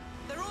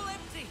 They're all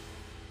empty!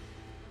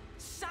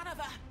 Son of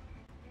a...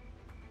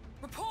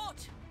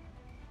 Report!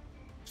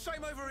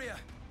 Same over here.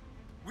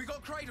 We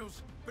got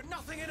cradles, but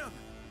nothing in them.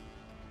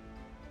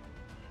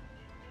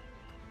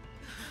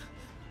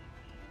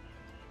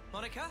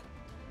 Monica?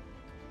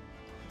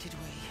 Did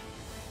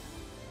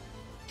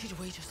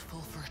we just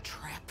fall for a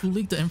trap? Who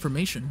leaked the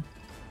information?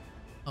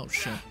 Oh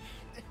shit.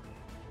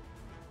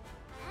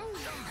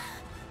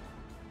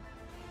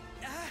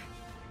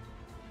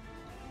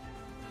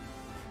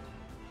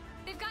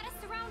 They've got us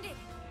surrounded.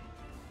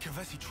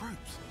 Kavesi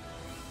troops.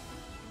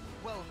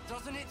 Well,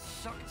 doesn't it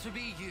suck to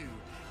be you?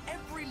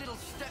 Every little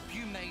step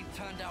you made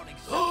turned out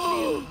exactly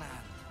as planned.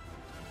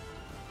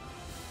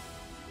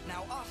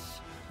 Now us,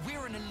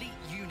 we're an elite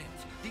unit,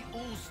 the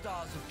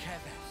all-stars of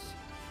Keves.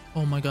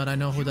 Oh my god, I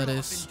know who that You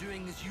is. have been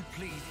doing as you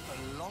please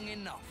for long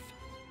enough.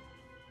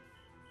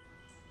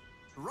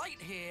 Right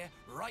here,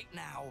 right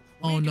now.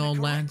 Oh we're no, gonna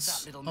correct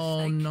Lance. that little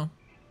Oh mistake. no.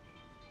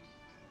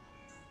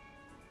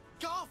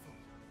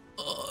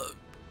 Garfield!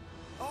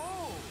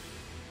 Oh,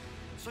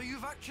 so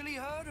you've actually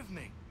heard of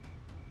me?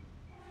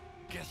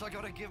 Guess I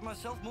gotta give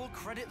myself more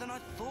credit than I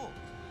thought.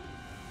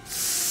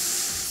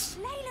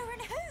 Layla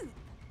and Hoop!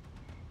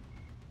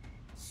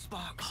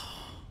 Sparks.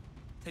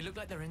 They look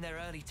like they're in their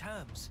early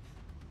terms.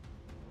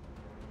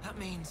 That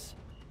means...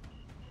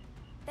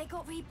 They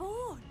got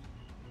reborn.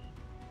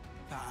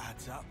 That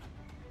adds up.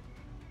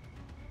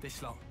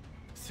 This lot,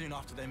 soon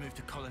after they moved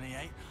to Colony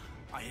 8,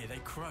 I hear they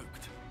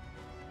croaked.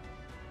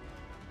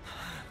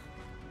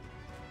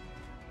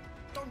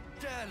 Don't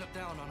dare look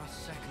down on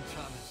us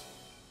second-termers.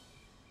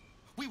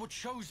 We were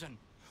chosen.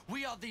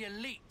 We are the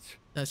elite.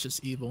 That's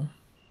just evil.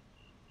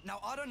 Now,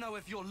 I don't know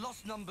if you're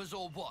lost numbers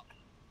or what,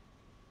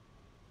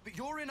 but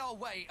you're in our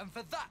way, and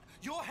for that,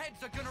 your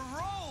heads are gonna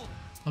roll!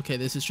 Okay,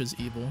 this is just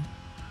evil.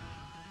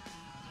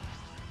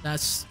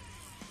 That's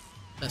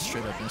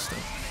straight up messed up.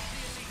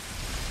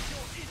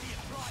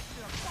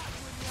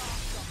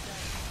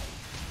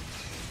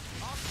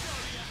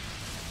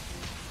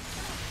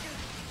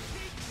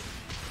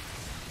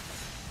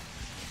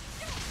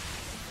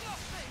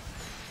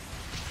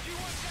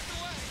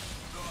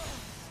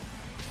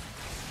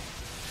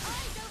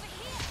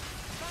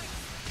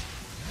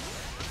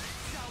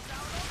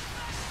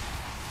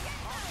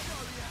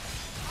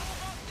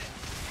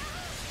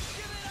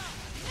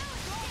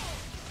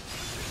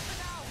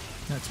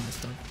 That's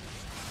messed up.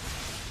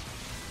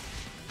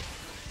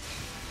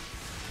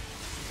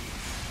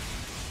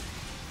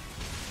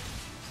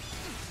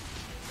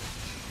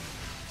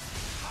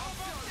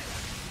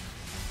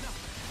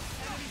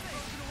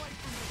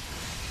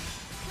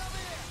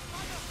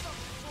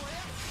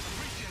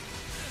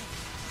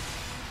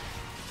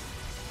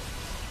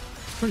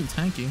 It's pretty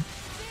tanky.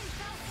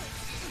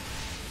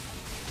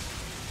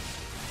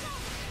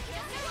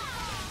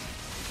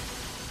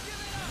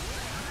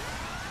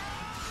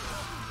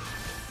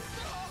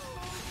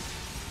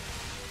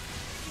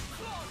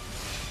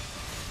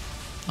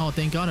 Oh,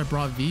 thank God I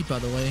brought V, by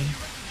the way.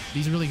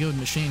 These are really good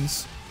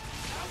machines.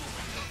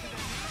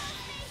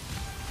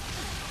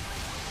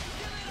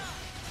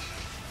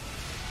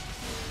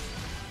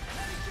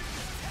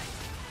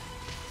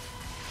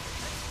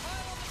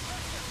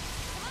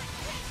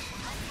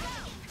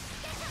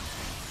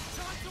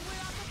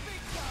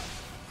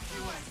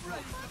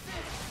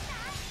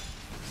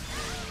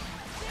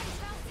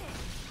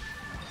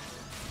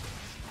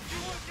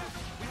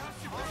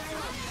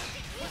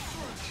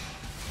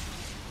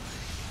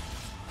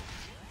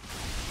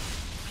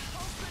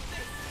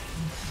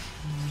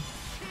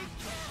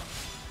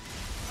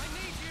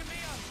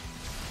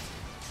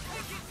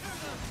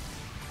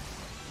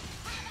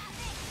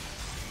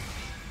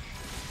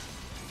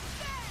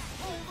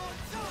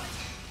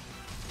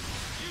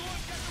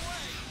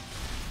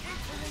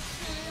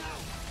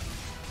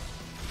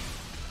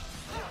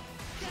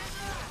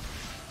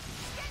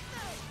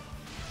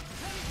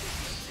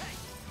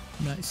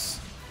 Nice.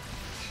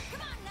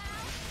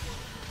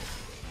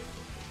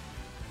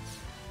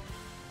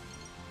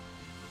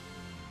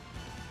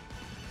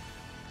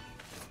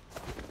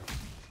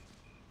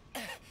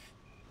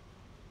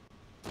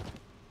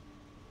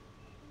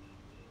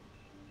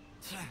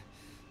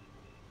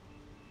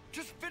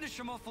 Just finish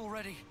him off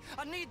already.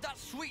 I need that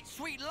sweet,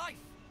 sweet life.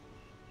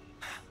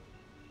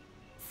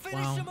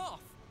 Finish him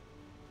off.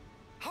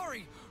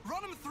 Hurry,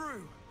 run him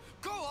through.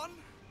 Go on.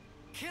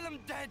 Kill him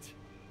dead.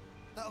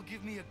 That'll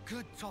give me a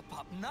good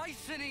top-up,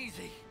 nice and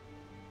easy.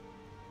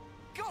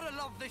 Gotta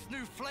love this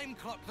new flame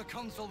clock the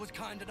console was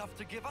kind enough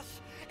to give us.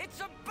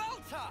 It's a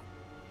belter!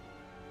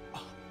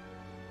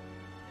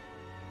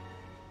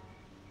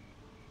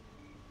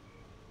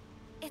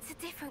 It's a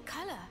different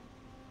color.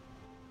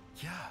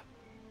 Yeah,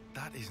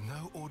 that is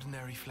no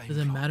ordinary flame. Does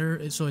it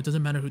matter? So it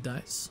doesn't matter who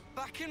dies.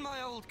 Back in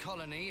my old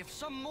colony, if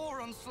some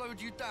moron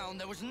slowed you down,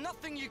 there was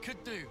nothing you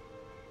could do.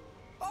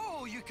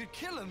 Oh, you could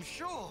kill him,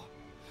 sure.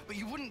 But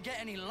you wouldn't get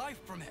any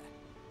life from it.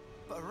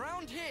 But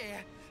around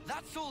here,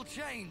 that's all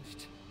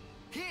changed.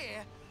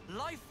 Here,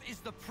 life is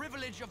the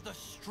privilege of the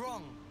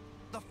strong.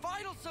 The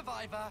final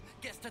survivor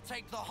gets to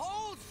take the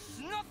whole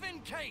snuffing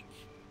cake.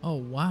 Oh,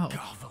 wow.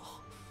 Grovel.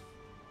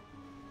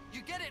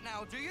 You get it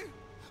now, do you?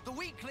 The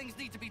weaklings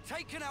need to be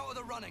taken out of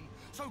the running.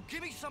 So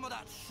give me some of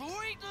that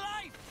sweet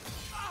life.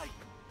 Aye.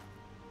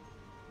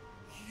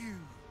 You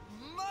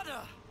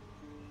mother.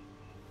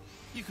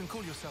 You can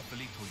call yourself the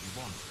lethal you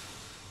want.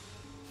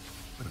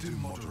 But do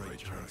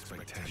moderate your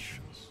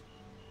expectations.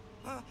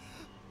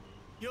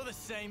 You're the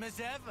same as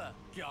ever,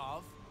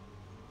 Garv.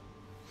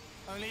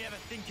 Only ever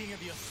thinking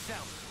of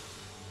yourself.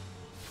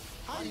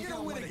 How are you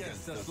gonna win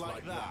against us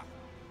like that?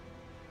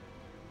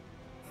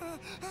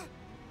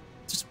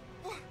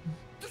 What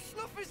the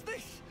snuff is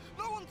this?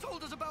 No one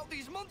told us about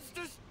these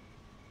monsters.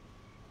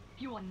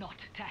 You are not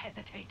to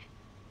hesitate.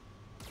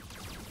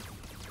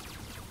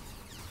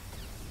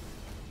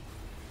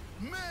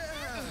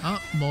 Oh,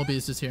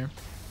 Moebius is here.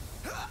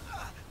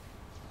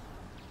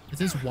 Is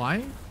this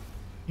Y?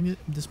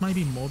 This might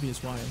be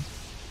Moebius Y.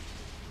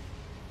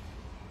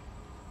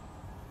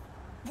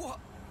 What?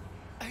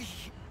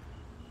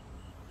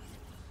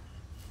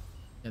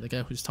 Yeah, the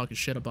guy who's talking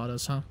shit about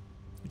us, huh?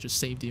 Who just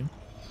saved you.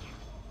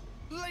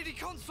 Lady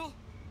Consul!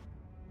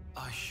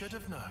 I should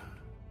have known.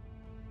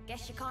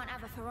 Guess you can't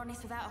have a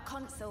Feronis without a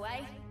consul,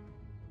 eh?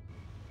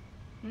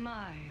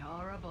 My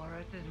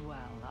Ouroboros as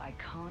well. I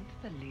can't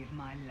believe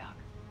my luck.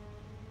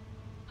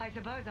 I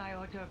suppose I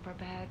ought to have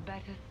prepared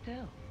better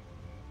still.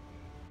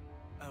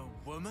 A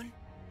woman?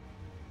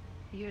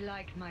 You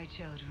like my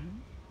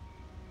children?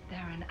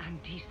 They're an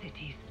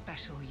Anti-City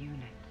special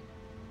unit.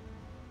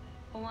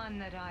 One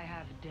that I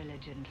have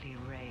diligently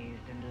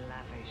raised and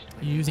lavished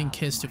with You're using love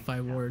Kiss to myself.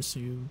 fight wars,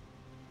 you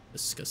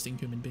disgusting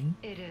human being.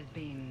 It has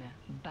been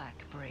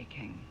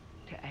backbreaking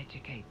to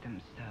educate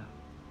them so.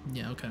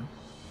 Yeah, okay.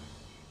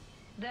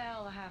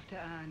 They'll have to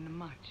earn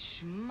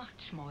much,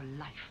 much more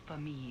life for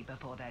me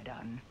before they're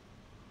done.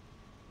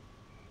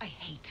 I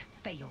hate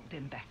failed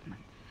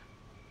investments.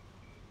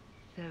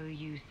 So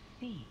you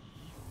see...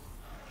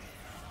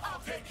 I'll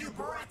take you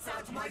brats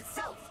out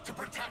myself to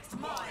protect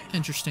mine.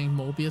 Interesting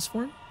Moebius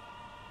form.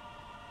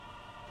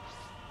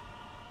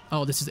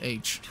 Oh, this is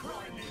H.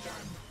 Try me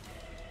then.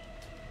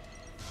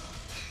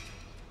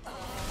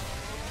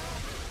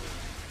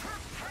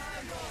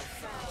 Prepare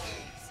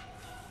yourselves.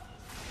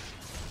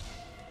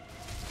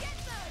 Get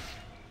them!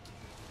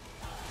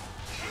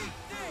 Eat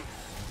this!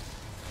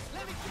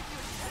 Let me give you a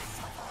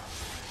taste.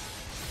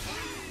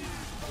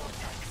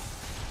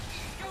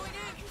 Going in!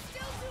 You can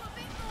still do a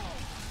bit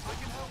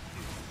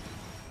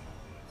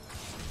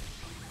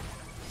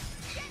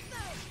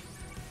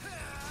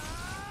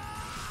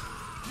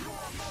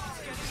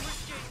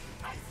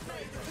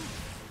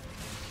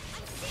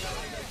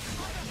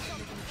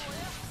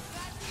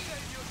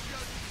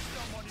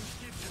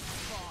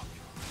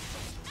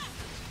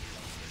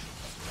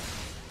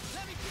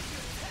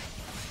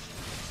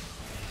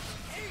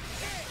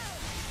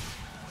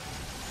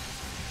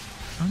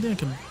I don't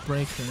think I can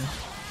break her.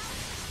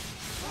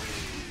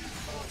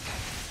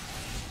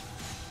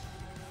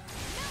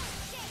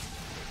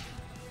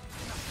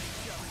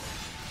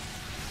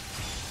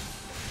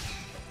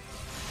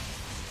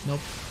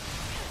 Nope.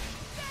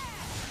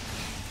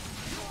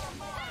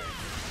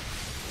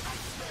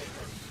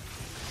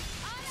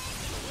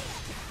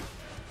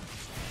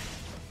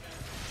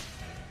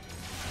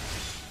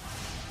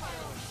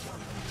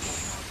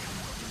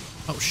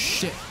 Oh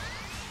shit.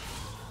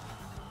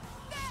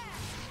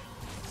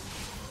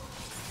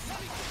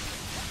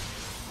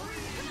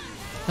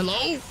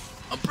 Hello?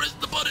 I'm pressing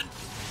the button.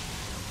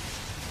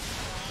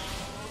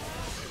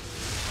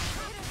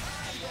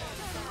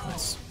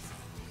 Nice.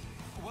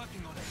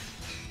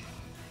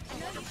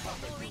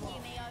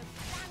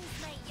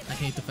 I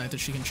hate the fact that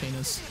she can chain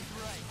us.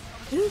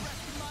 Ooh.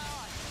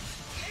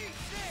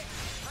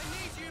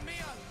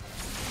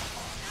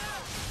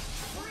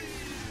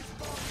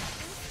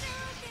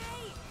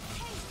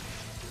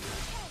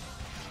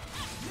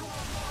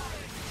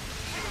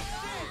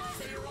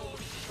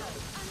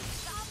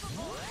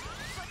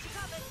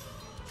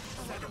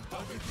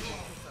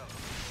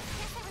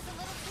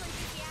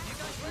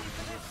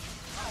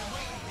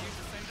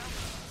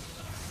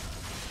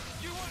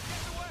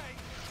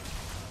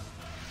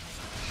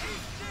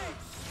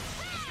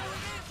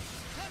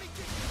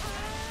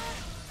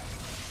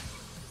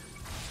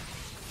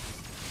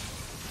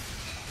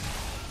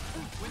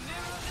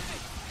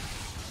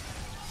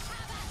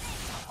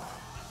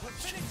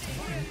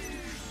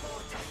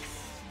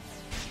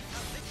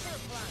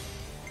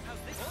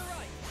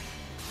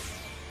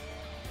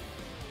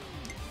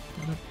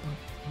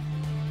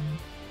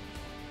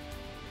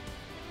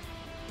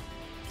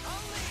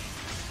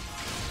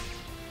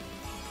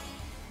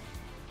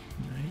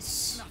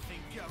 Nice. Nothing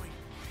going.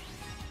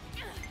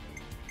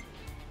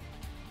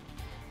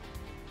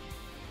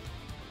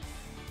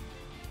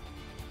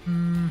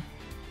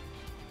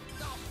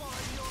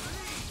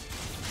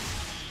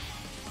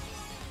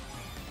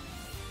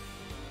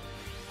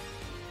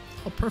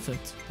 Oh,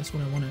 perfect. That's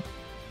what I wanted.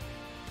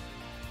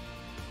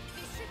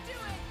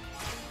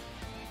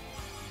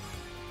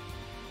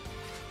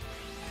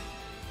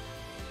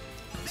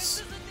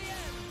 Nice.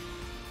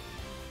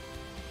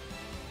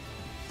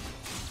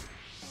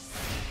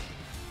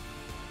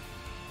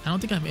 I don't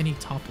think I have any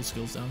topple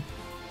skills down.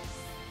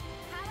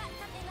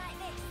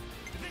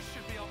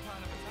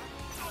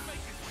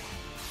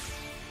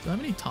 Do I have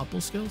any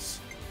topple skills?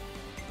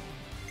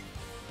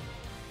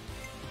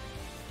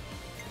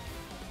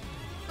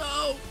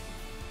 No!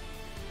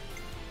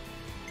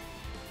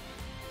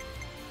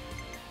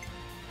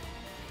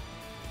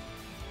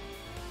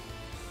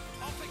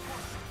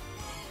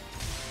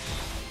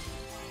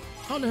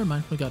 Oh, never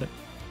mind. We got it.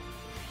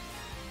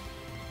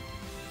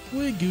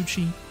 We're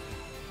Gucci.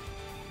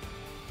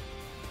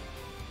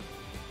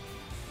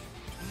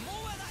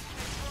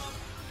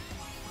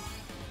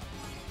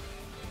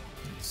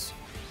 Nice.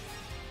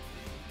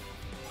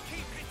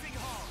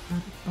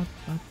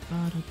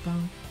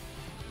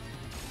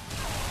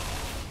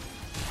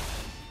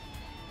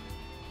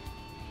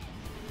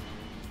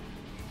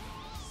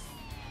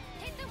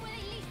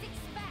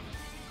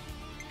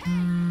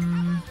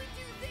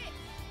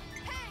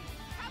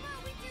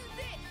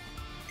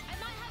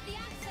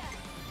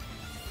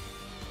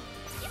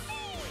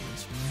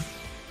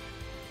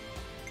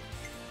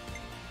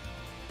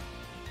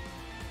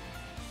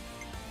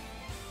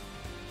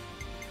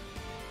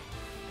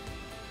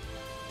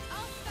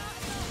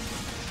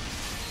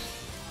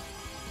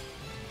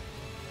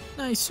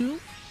 Nice, Sue.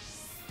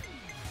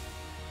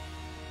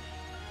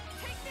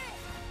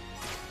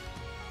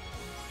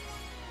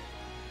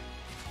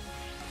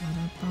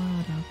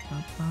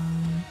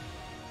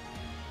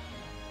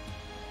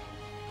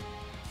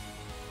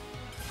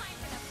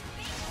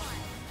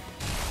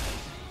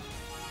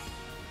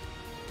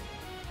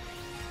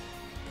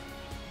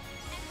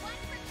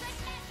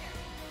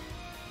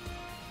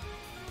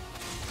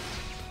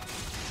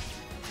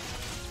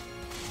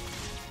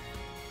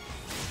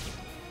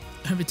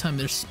 Every time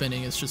they're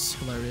spinning, it's just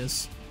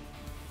hilarious.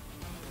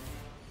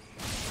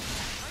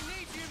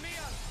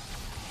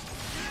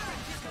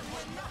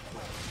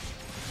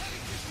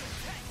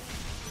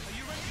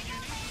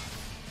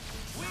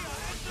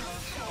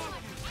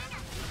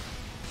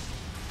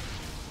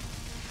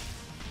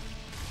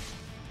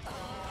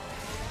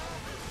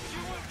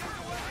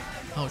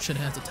 Oh, shit, it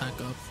has attack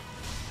up.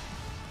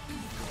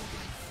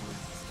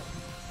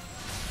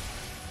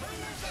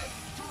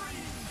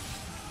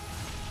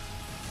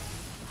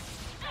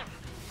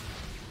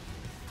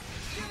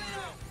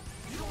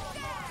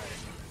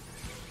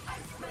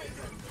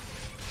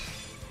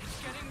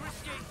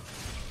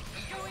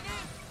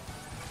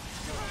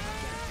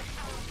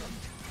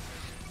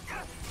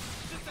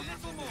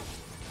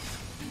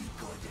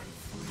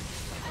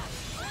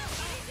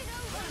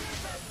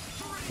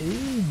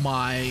 Oh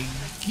my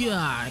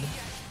god.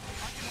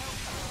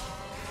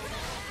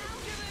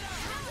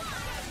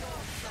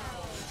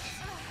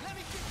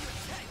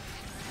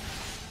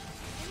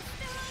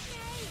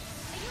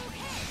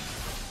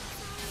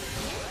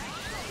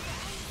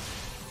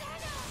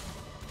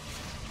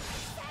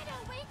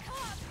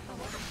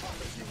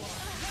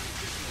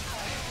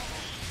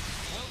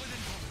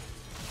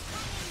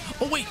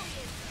 Oh, wait.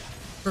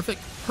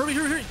 Perfect. Hurry,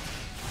 hurry, hurry.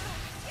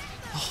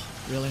 Oh,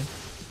 really?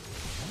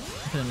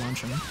 I couldn't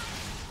launch him.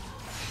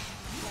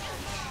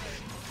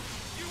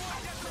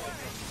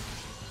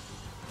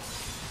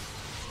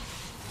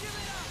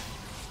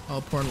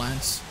 Oh, poor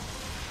Lance.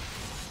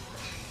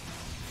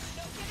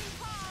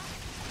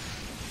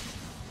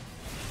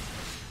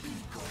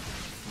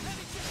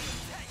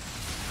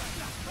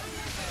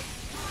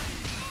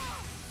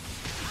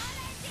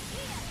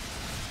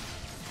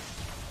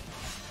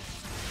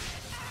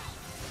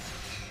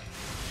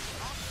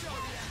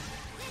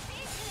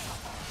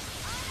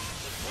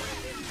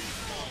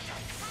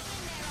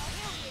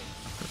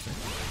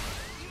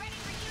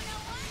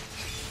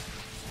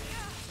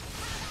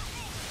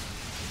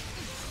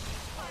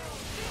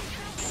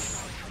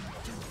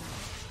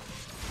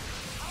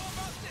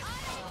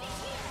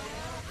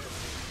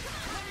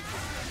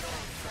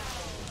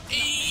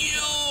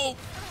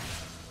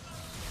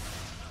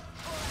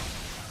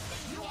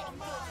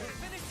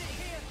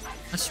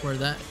 I swear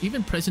that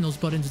even pressing those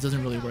buttons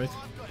doesn't really work.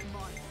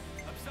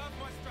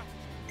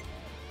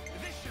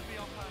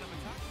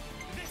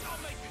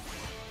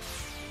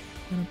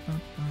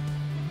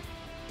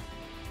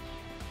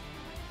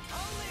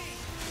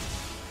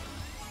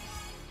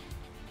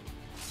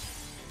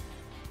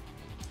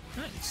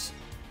 Nice.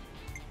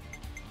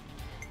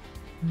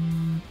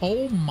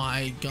 Oh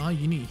my god,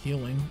 you need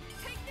healing.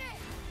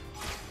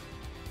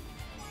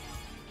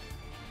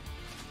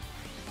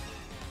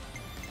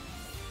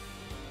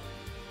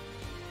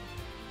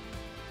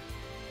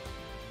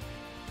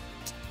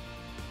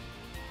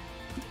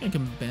 I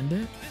can bend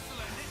it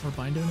or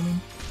bind it, I mean.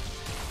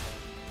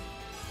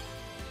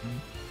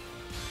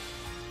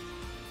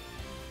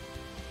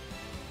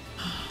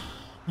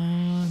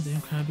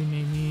 Damn, Krabby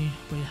made me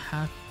wait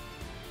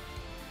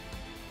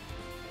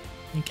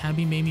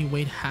Krabby made me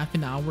wait half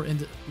an hour in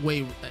the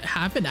wait,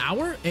 half an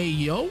hour? Hey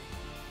yo.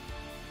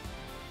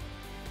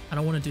 I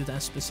don't want to do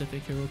that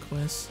specific hero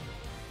quest.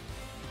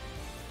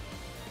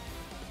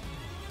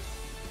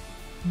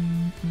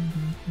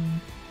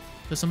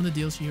 Because some of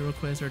the DLC hero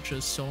quests are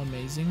just so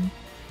amazing.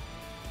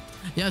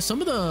 Yeah,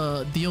 some of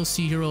the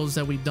DLC heroes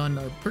that we've done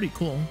are pretty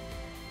cool.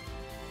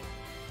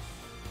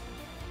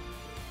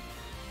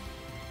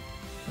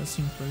 Let's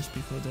see first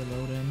before they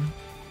load in.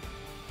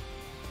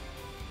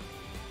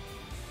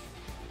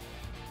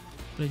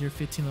 But you're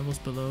 15 levels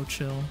below,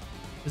 chill.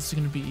 This is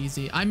gonna be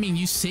easy. I mean,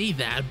 you say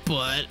that,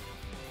 but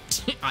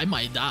I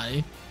might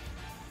die.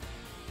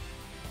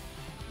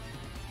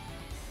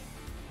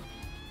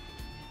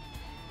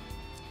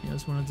 Yeah,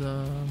 it's one of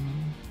the...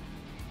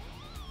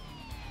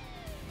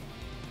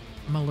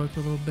 I'm gonna lurk a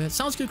little bit.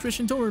 Sounds good,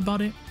 Christian. Don't worry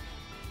about it.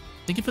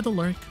 Thank you for the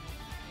lurk.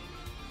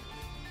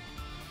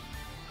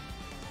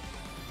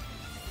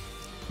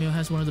 Mio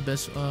has one of the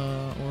best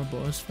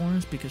Ouroboros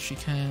forms because she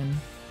can...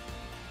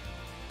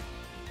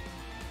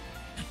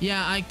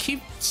 Yeah, I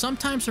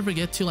sometimes I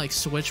forget to like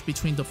switch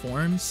between the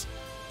forms.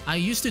 I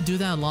used to do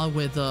that a lot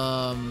with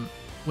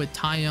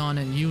Tyon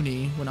and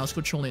Uni when I was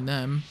controlling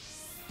them.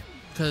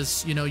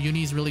 Because, you know,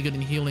 Uni's really good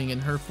in healing in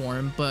her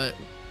form, but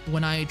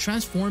when I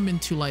transform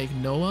into like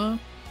Noah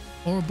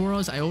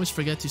Ouroboros, I always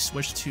forget to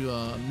switch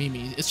to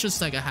Mimi. It's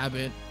just like a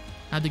habit.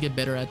 I had to get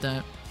better at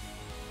that.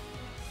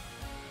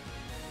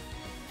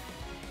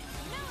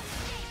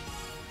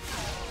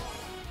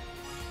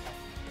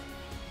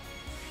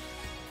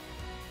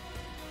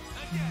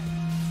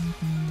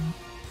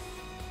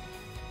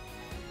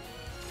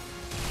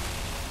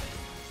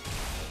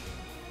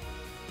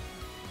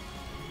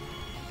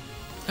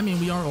 I mean,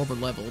 we are over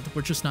leveled.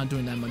 We're just not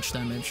doing that much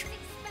damage.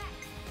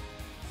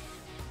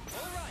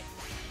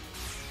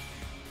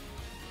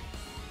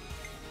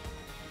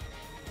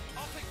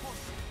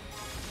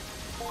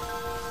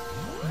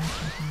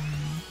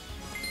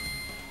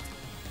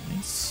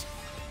 Nice.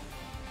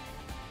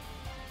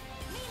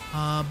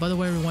 By the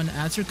way, everyone,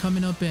 ads are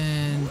coming up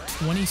in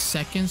 20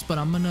 seconds, but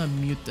I'm gonna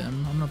mute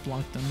them. I'm gonna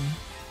block them.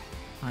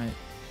 All right.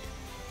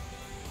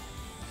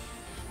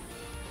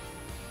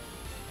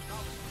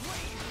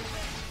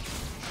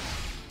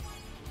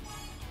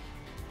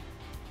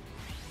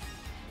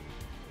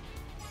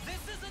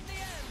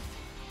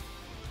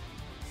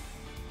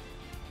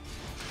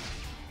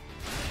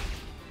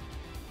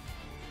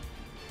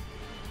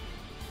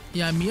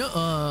 Yeah,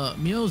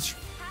 Mio's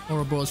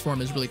Ouroboros form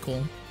is really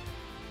cool.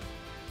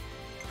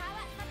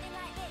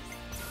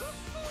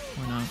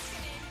 Why not?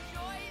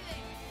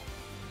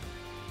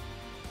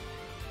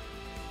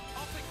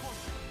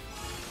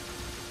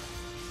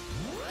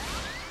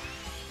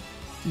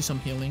 Do some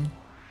healing.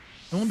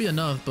 It won't be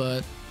enough,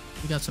 but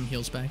we got some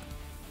heals back.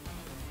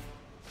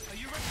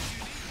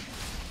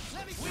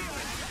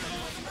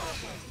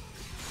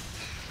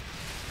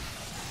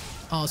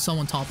 Oh,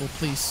 someone topple,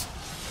 please.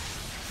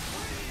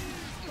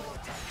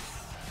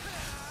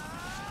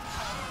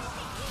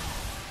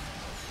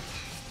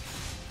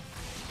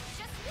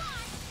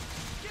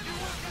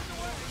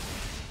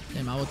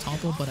 Damn, I would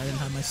topple, but I didn't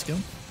have my skill.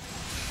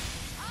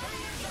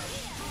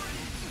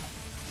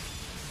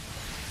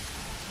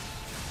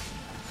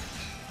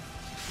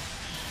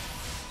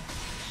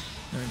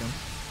 There we go.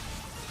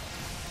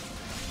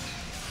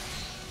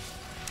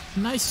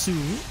 Nice suit.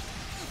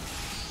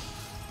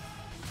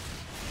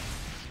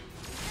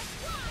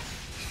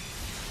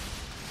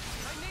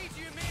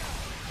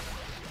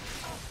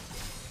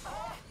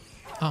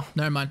 Oh,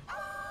 never mind.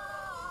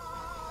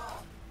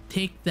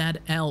 Take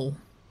that L.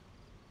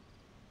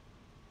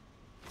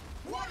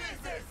 What is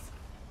this?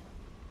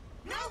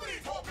 Nobody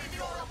told me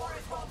the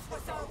Ouroboros bombs were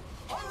so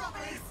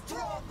horribly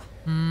strong.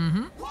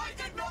 Mm-hmm. Why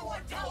did no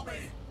one tell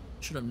me?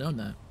 Should have known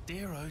that.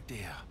 Dear oh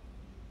dear.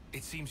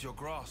 It seems your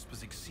grasp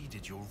has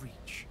exceeded your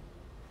reach.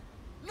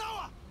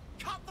 Noah!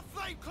 Cut the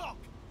flame clock!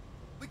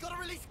 We gotta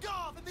release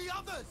Garv and the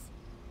others!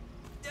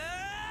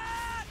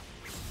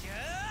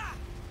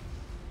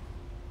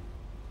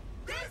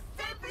 This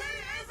simply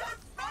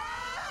isn't fair!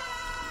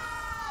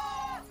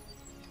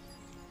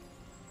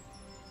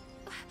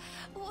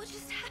 What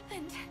just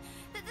happened?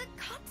 The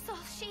console,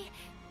 she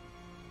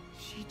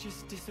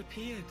just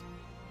disappeared.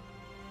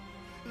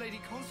 Lady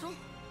Consul?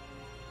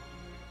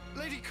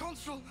 Lady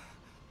Consul?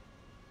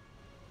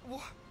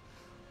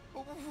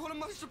 What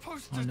am I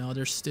supposed to... Oh no,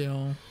 they're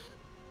still...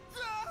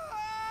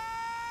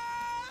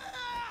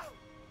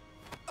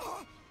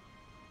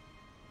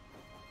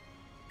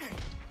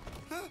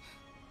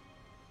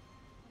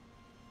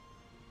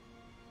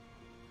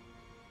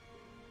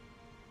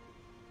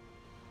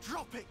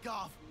 Drop it,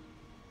 Garv!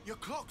 Your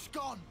clock's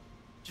gone!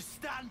 Just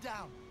stand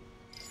down!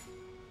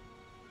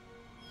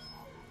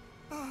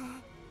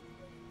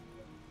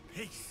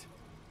 Peace.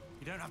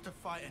 You don't have to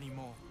fight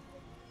anymore.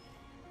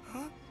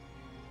 Huh?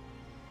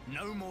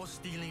 No more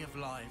stealing of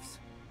lives.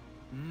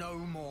 No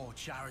more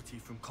charity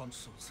from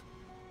consuls.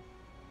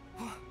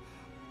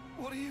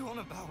 What are you on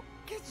about?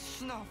 Get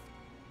snuffed.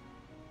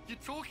 You're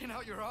talking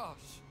out your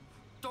ass.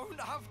 Don't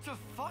have to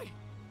fight.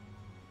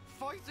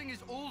 Fighting is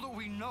all that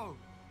we know.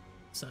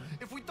 Sorry.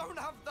 If we don't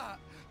have that,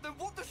 then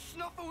what the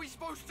snuff are we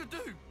supposed to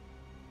do?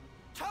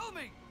 Tell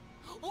me!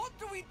 What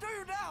do we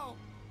do now?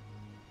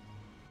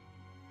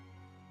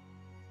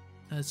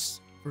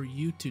 That's for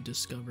you to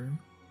discover.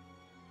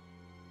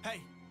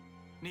 Hey,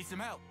 need some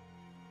help?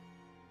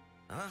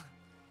 Huh?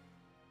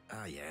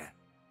 Oh yeah.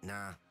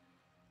 Nah.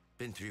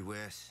 Been through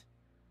worse.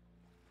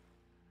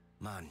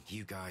 Man,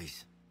 you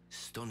guys.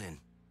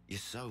 Stunning. You're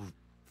so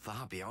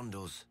far beyond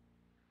us.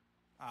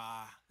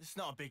 It's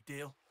not a big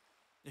deal.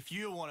 If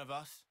you were one of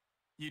us,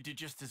 you'd do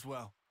just as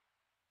well.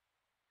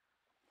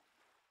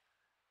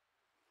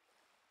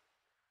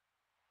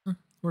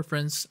 We're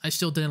friends. I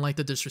still didn't like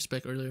the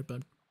disrespect earlier,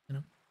 but, you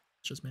know,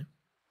 it's just me.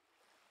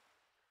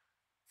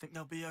 Think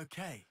they'll be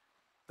okay,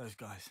 those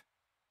guys?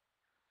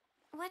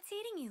 What's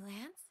eating you,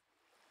 Lance?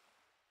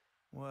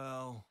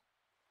 Well,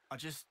 I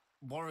just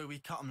worry we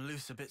cut them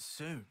loose a bit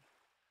soon.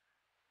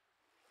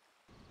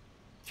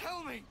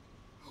 Tell me!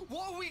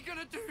 What are we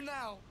gonna do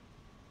now?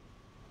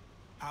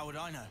 How would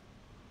I know?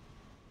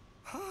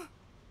 Huh?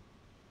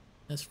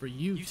 That's for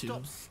you You to...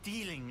 stop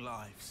stealing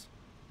lives.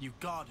 You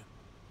guard them.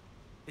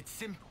 It's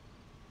simple.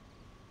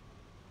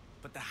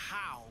 But the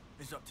how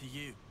is up to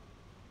you.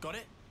 Got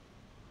it?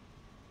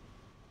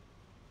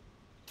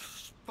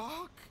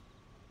 Spark?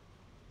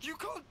 You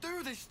can't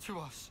do this to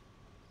us.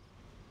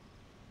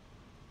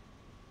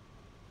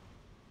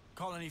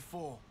 Colony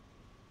 4.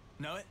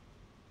 Know it?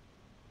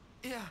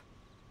 Yeah.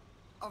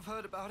 I've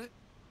heard about it.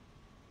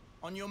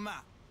 On your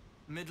map,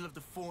 middle of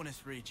the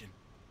Faunus region.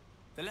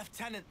 The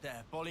lieutenant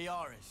there,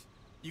 Boliaris.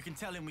 You can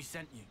tell him we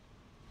sent you.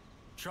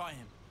 Try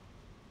him.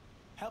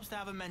 Helps to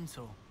have a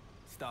mentor,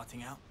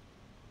 starting out.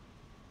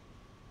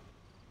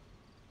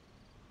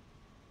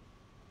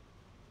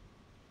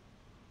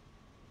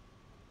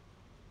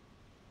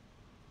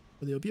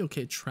 But they'll be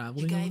okay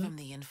traveling. You over gave there? them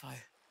the info.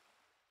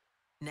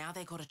 Now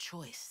they got a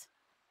choice.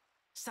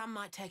 Some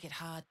might take it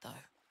hard, though.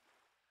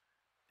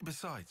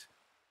 Besides,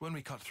 when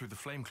we cut through the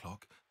flame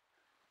clock,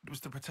 it was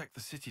to protect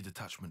the city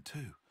detachment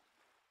too.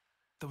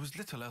 There was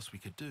little else we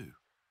could do.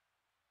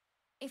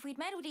 If we'd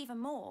meddled even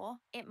more,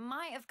 it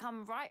might have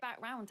come right back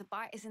round to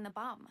bite us in the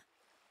bum.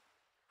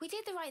 We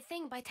did the right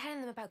thing by telling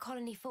them about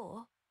Colony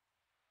 4.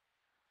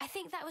 I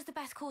think that was the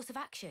best course of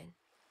action.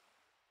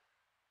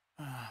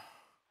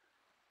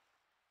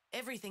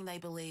 Everything they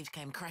believed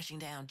came crashing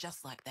down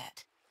just like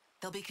that.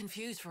 They'll be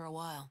confused for a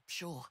while,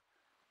 sure.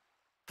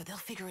 But they'll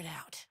figure it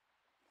out.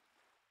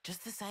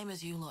 Just the same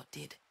as you lot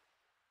did.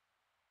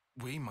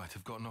 We might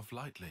have gotten off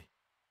lightly.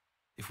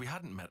 If we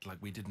hadn't met like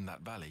we did in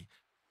that valley,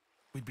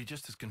 we'd be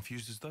just as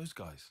confused as those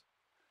guys.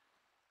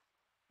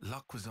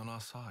 Luck was on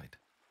our side.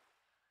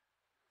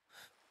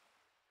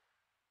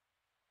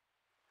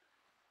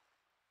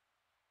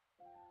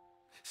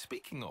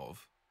 Speaking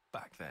of,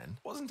 back then,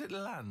 wasn't it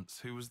Lance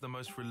who was the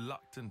most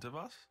reluctant of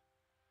us?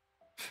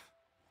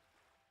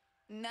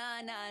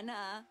 Nah.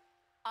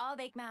 Our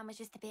big man was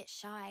just a bit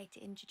shy to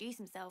introduce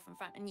himself in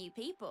front of new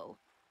people.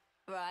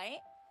 Right?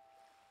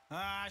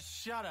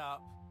 Shut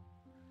up.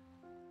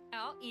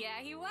 Oh, yeah,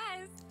 he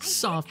was. I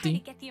Softy. did kind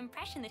of get the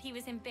impression that he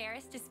was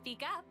embarrassed to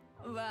speak up.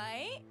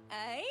 Right?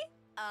 Eh?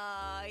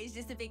 He's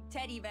just a big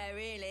teddy bear,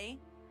 really.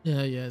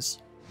 Yeah, yes.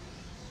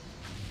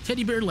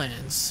 Teddy Bear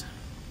Lands.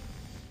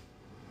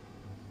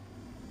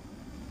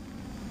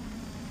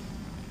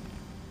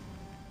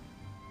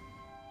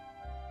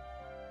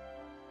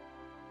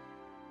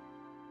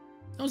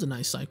 That was a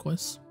nice side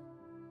quest.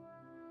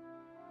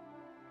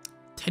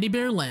 Teddy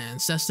Bear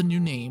Lands, that's the new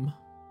name.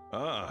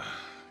 Ah,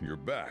 you're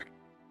back.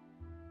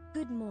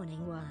 Good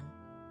morning, Juan.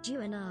 Do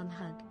you an arm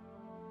hug?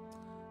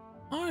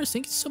 Mars,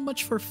 thank you so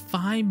much for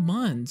 5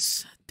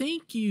 months.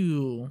 Thank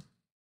you.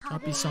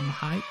 Drop you some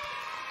hype.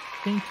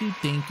 Thank you,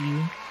 thank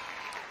you.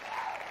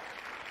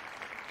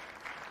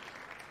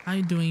 How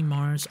you doing,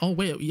 Mars? Oh,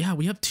 wait, yeah,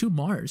 we have 2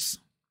 Mars.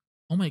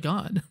 Oh my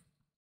god.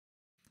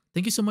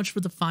 Thank you so much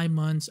for the 5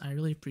 months. I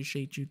really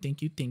appreciate you.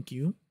 Thank you, thank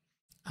you.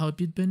 I hope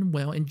you've been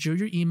well. Enjoy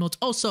your emotes.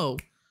 Also,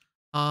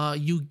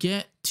 you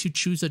get to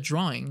choose a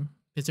drawing.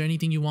 Is there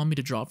anything you want me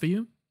to draw for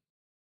you?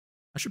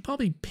 I should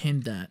probably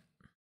pin that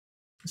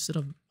instead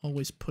of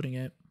always putting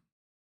it.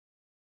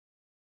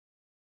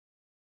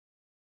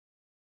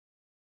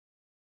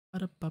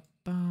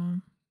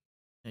 Ba-da-ba-ba.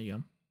 There you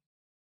go.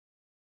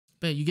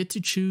 But you get to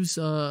choose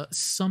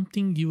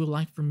something you would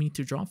like for me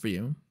to draw for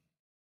you.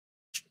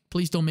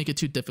 Please don't make it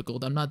too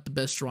difficult. I'm not the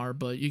best drawer,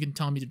 but you can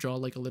tell me to draw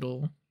like a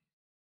little...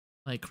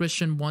 Like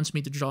Christian wants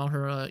me to draw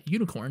her a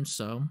unicorn,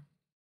 so...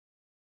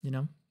 You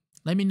know,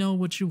 let me know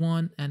what you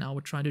want and I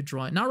will try to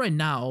draw it. Not right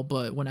now,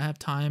 but when I have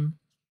time.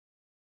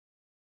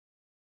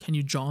 Can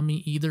you draw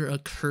me either a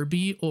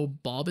Kirby or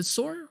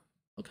Bulbasaur?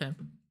 Okay.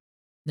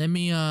 Let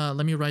me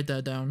write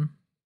that down.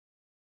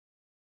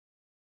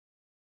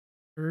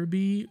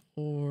 Kirby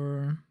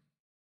or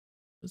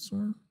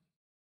Bulbasaur?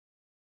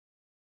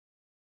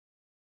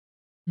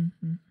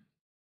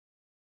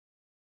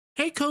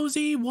 Hey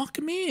Cozy,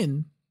 welcome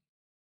in.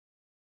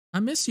 I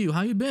miss you.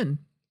 How you been?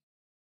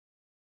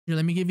 Here,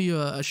 let me give you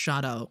a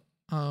shout out.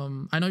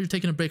 I know you're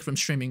taking a break from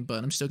streaming,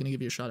 but I'm still gonna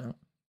give you a shout out.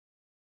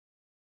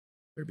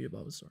 Kirby or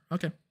Bulbasaur.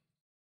 Okay.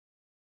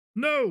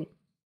 No!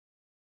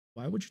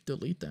 Why would you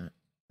delete that?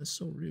 That's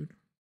so rude.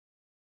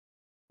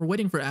 We're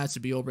waiting for ads to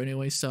be over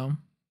anyway, so.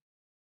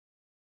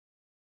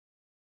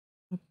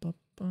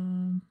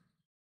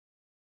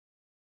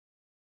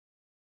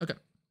 Okay.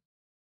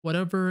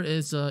 Whatever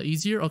is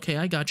easier. Okay,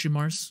 I got you,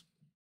 Mars.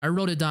 I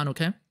wrote it down,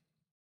 okay?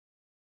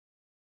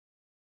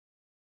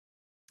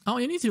 Oh,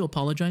 you need to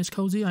apologize,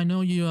 Cozy. I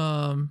know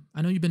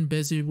you've been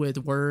busy with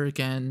work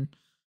and,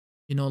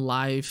 you know,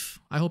 life.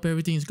 I hope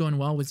everything's going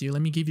well with you.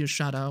 Let me give you a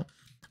shout out.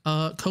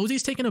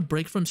 Cozy's taking a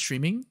break from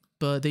streaming,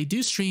 but they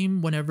do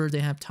stream whenever they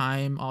have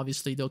time.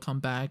 Obviously, they'll come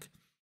back.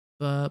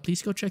 But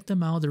please go check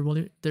them out.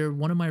 They're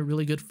one of my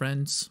really good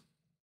friends.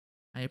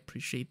 I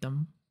appreciate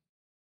them.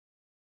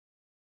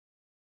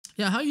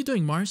 Yeah, how you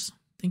doing, Mars?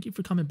 Thank you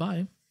for coming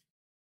by.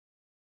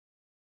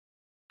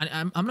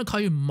 I'm gonna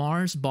call you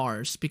Mars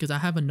Bars because I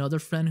have another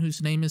friend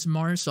whose name is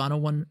Mars, so I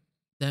don't want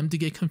them to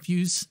get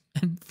confused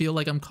and feel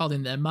like I'm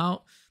calling them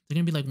out. They're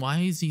gonna be like, why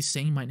is he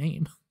saying my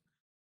name?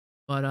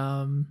 But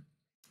how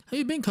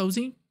you been,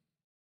 Cozy?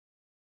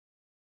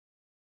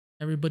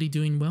 Everybody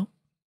doing well?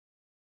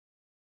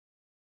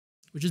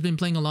 We've just been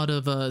playing a lot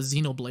of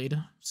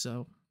Xenoblade,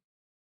 so.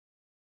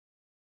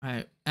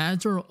 Alright,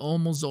 ads are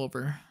almost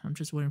over. I'm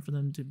just waiting for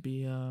them to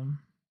be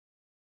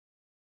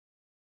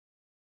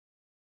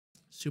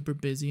super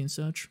busy and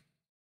such.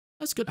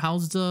 That's good.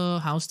 How's the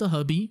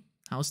hubby?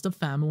 How's the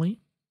family?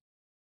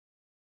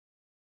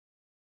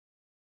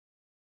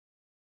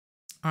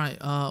 Alright,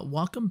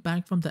 welcome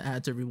back from the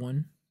ads,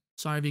 everyone.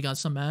 Sorry if you got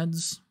some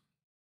ads.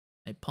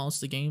 I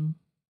paused the game.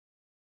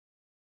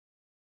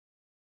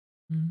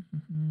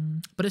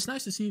 But it's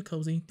nice to see you,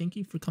 Cozy. Thank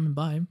you for coming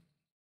by.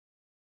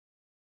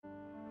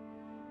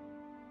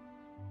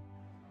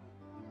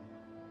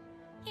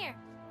 Here,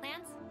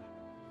 Lance.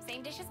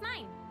 Same dish as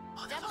mine.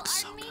 Oh, Double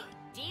army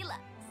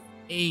deluxe.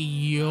 Hey,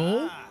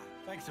 yo.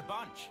 Thanks a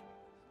bunch.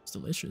 It's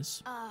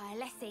delicious.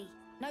 Let's see.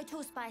 No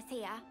tall spice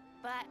here,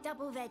 but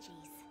double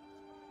veggies.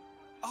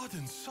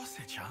 Ardent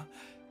sausage, huh?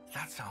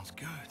 That sounds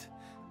good.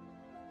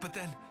 But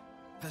then,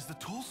 there's the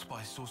tall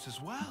spice sauce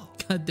as well.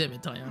 God damn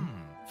it, Tyon.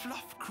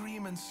 Fluff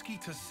cream and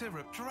skeeter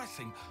syrup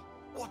dressing.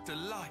 What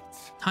delight.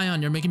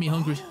 Tyon, you're making me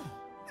hungry. Oh,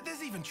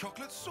 there's even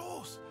chocolate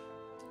sauce.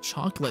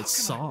 Chocolate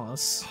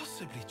sauce?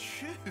 Possibly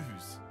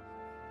choose.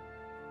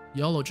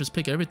 YOLO, just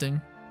pick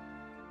everything.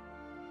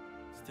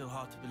 Still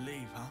hard to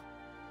believe, huh?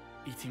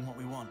 Eating what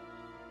we want.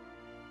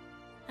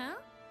 Huh?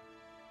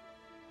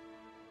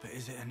 But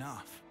is it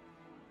enough?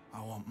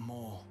 I want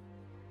more.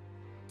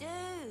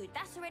 Dude,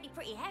 that's already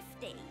pretty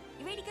hefty.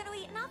 You really gonna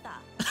eat another?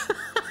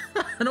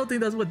 I don't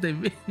think that's what they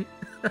mean.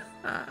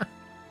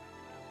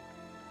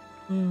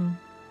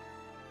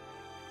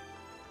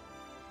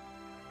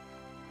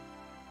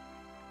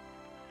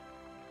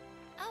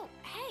 Oh,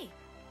 hey.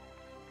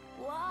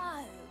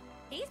 Whoa,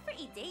 he's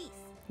pretty decent.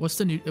 What's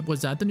the new?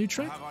 Was that the new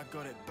trick? Have I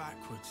got it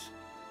backwards?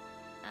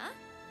 Huh?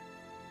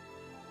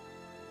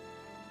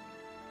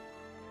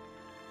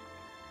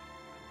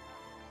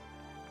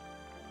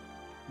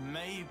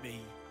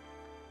 Maybe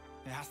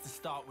it has to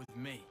start with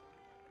me.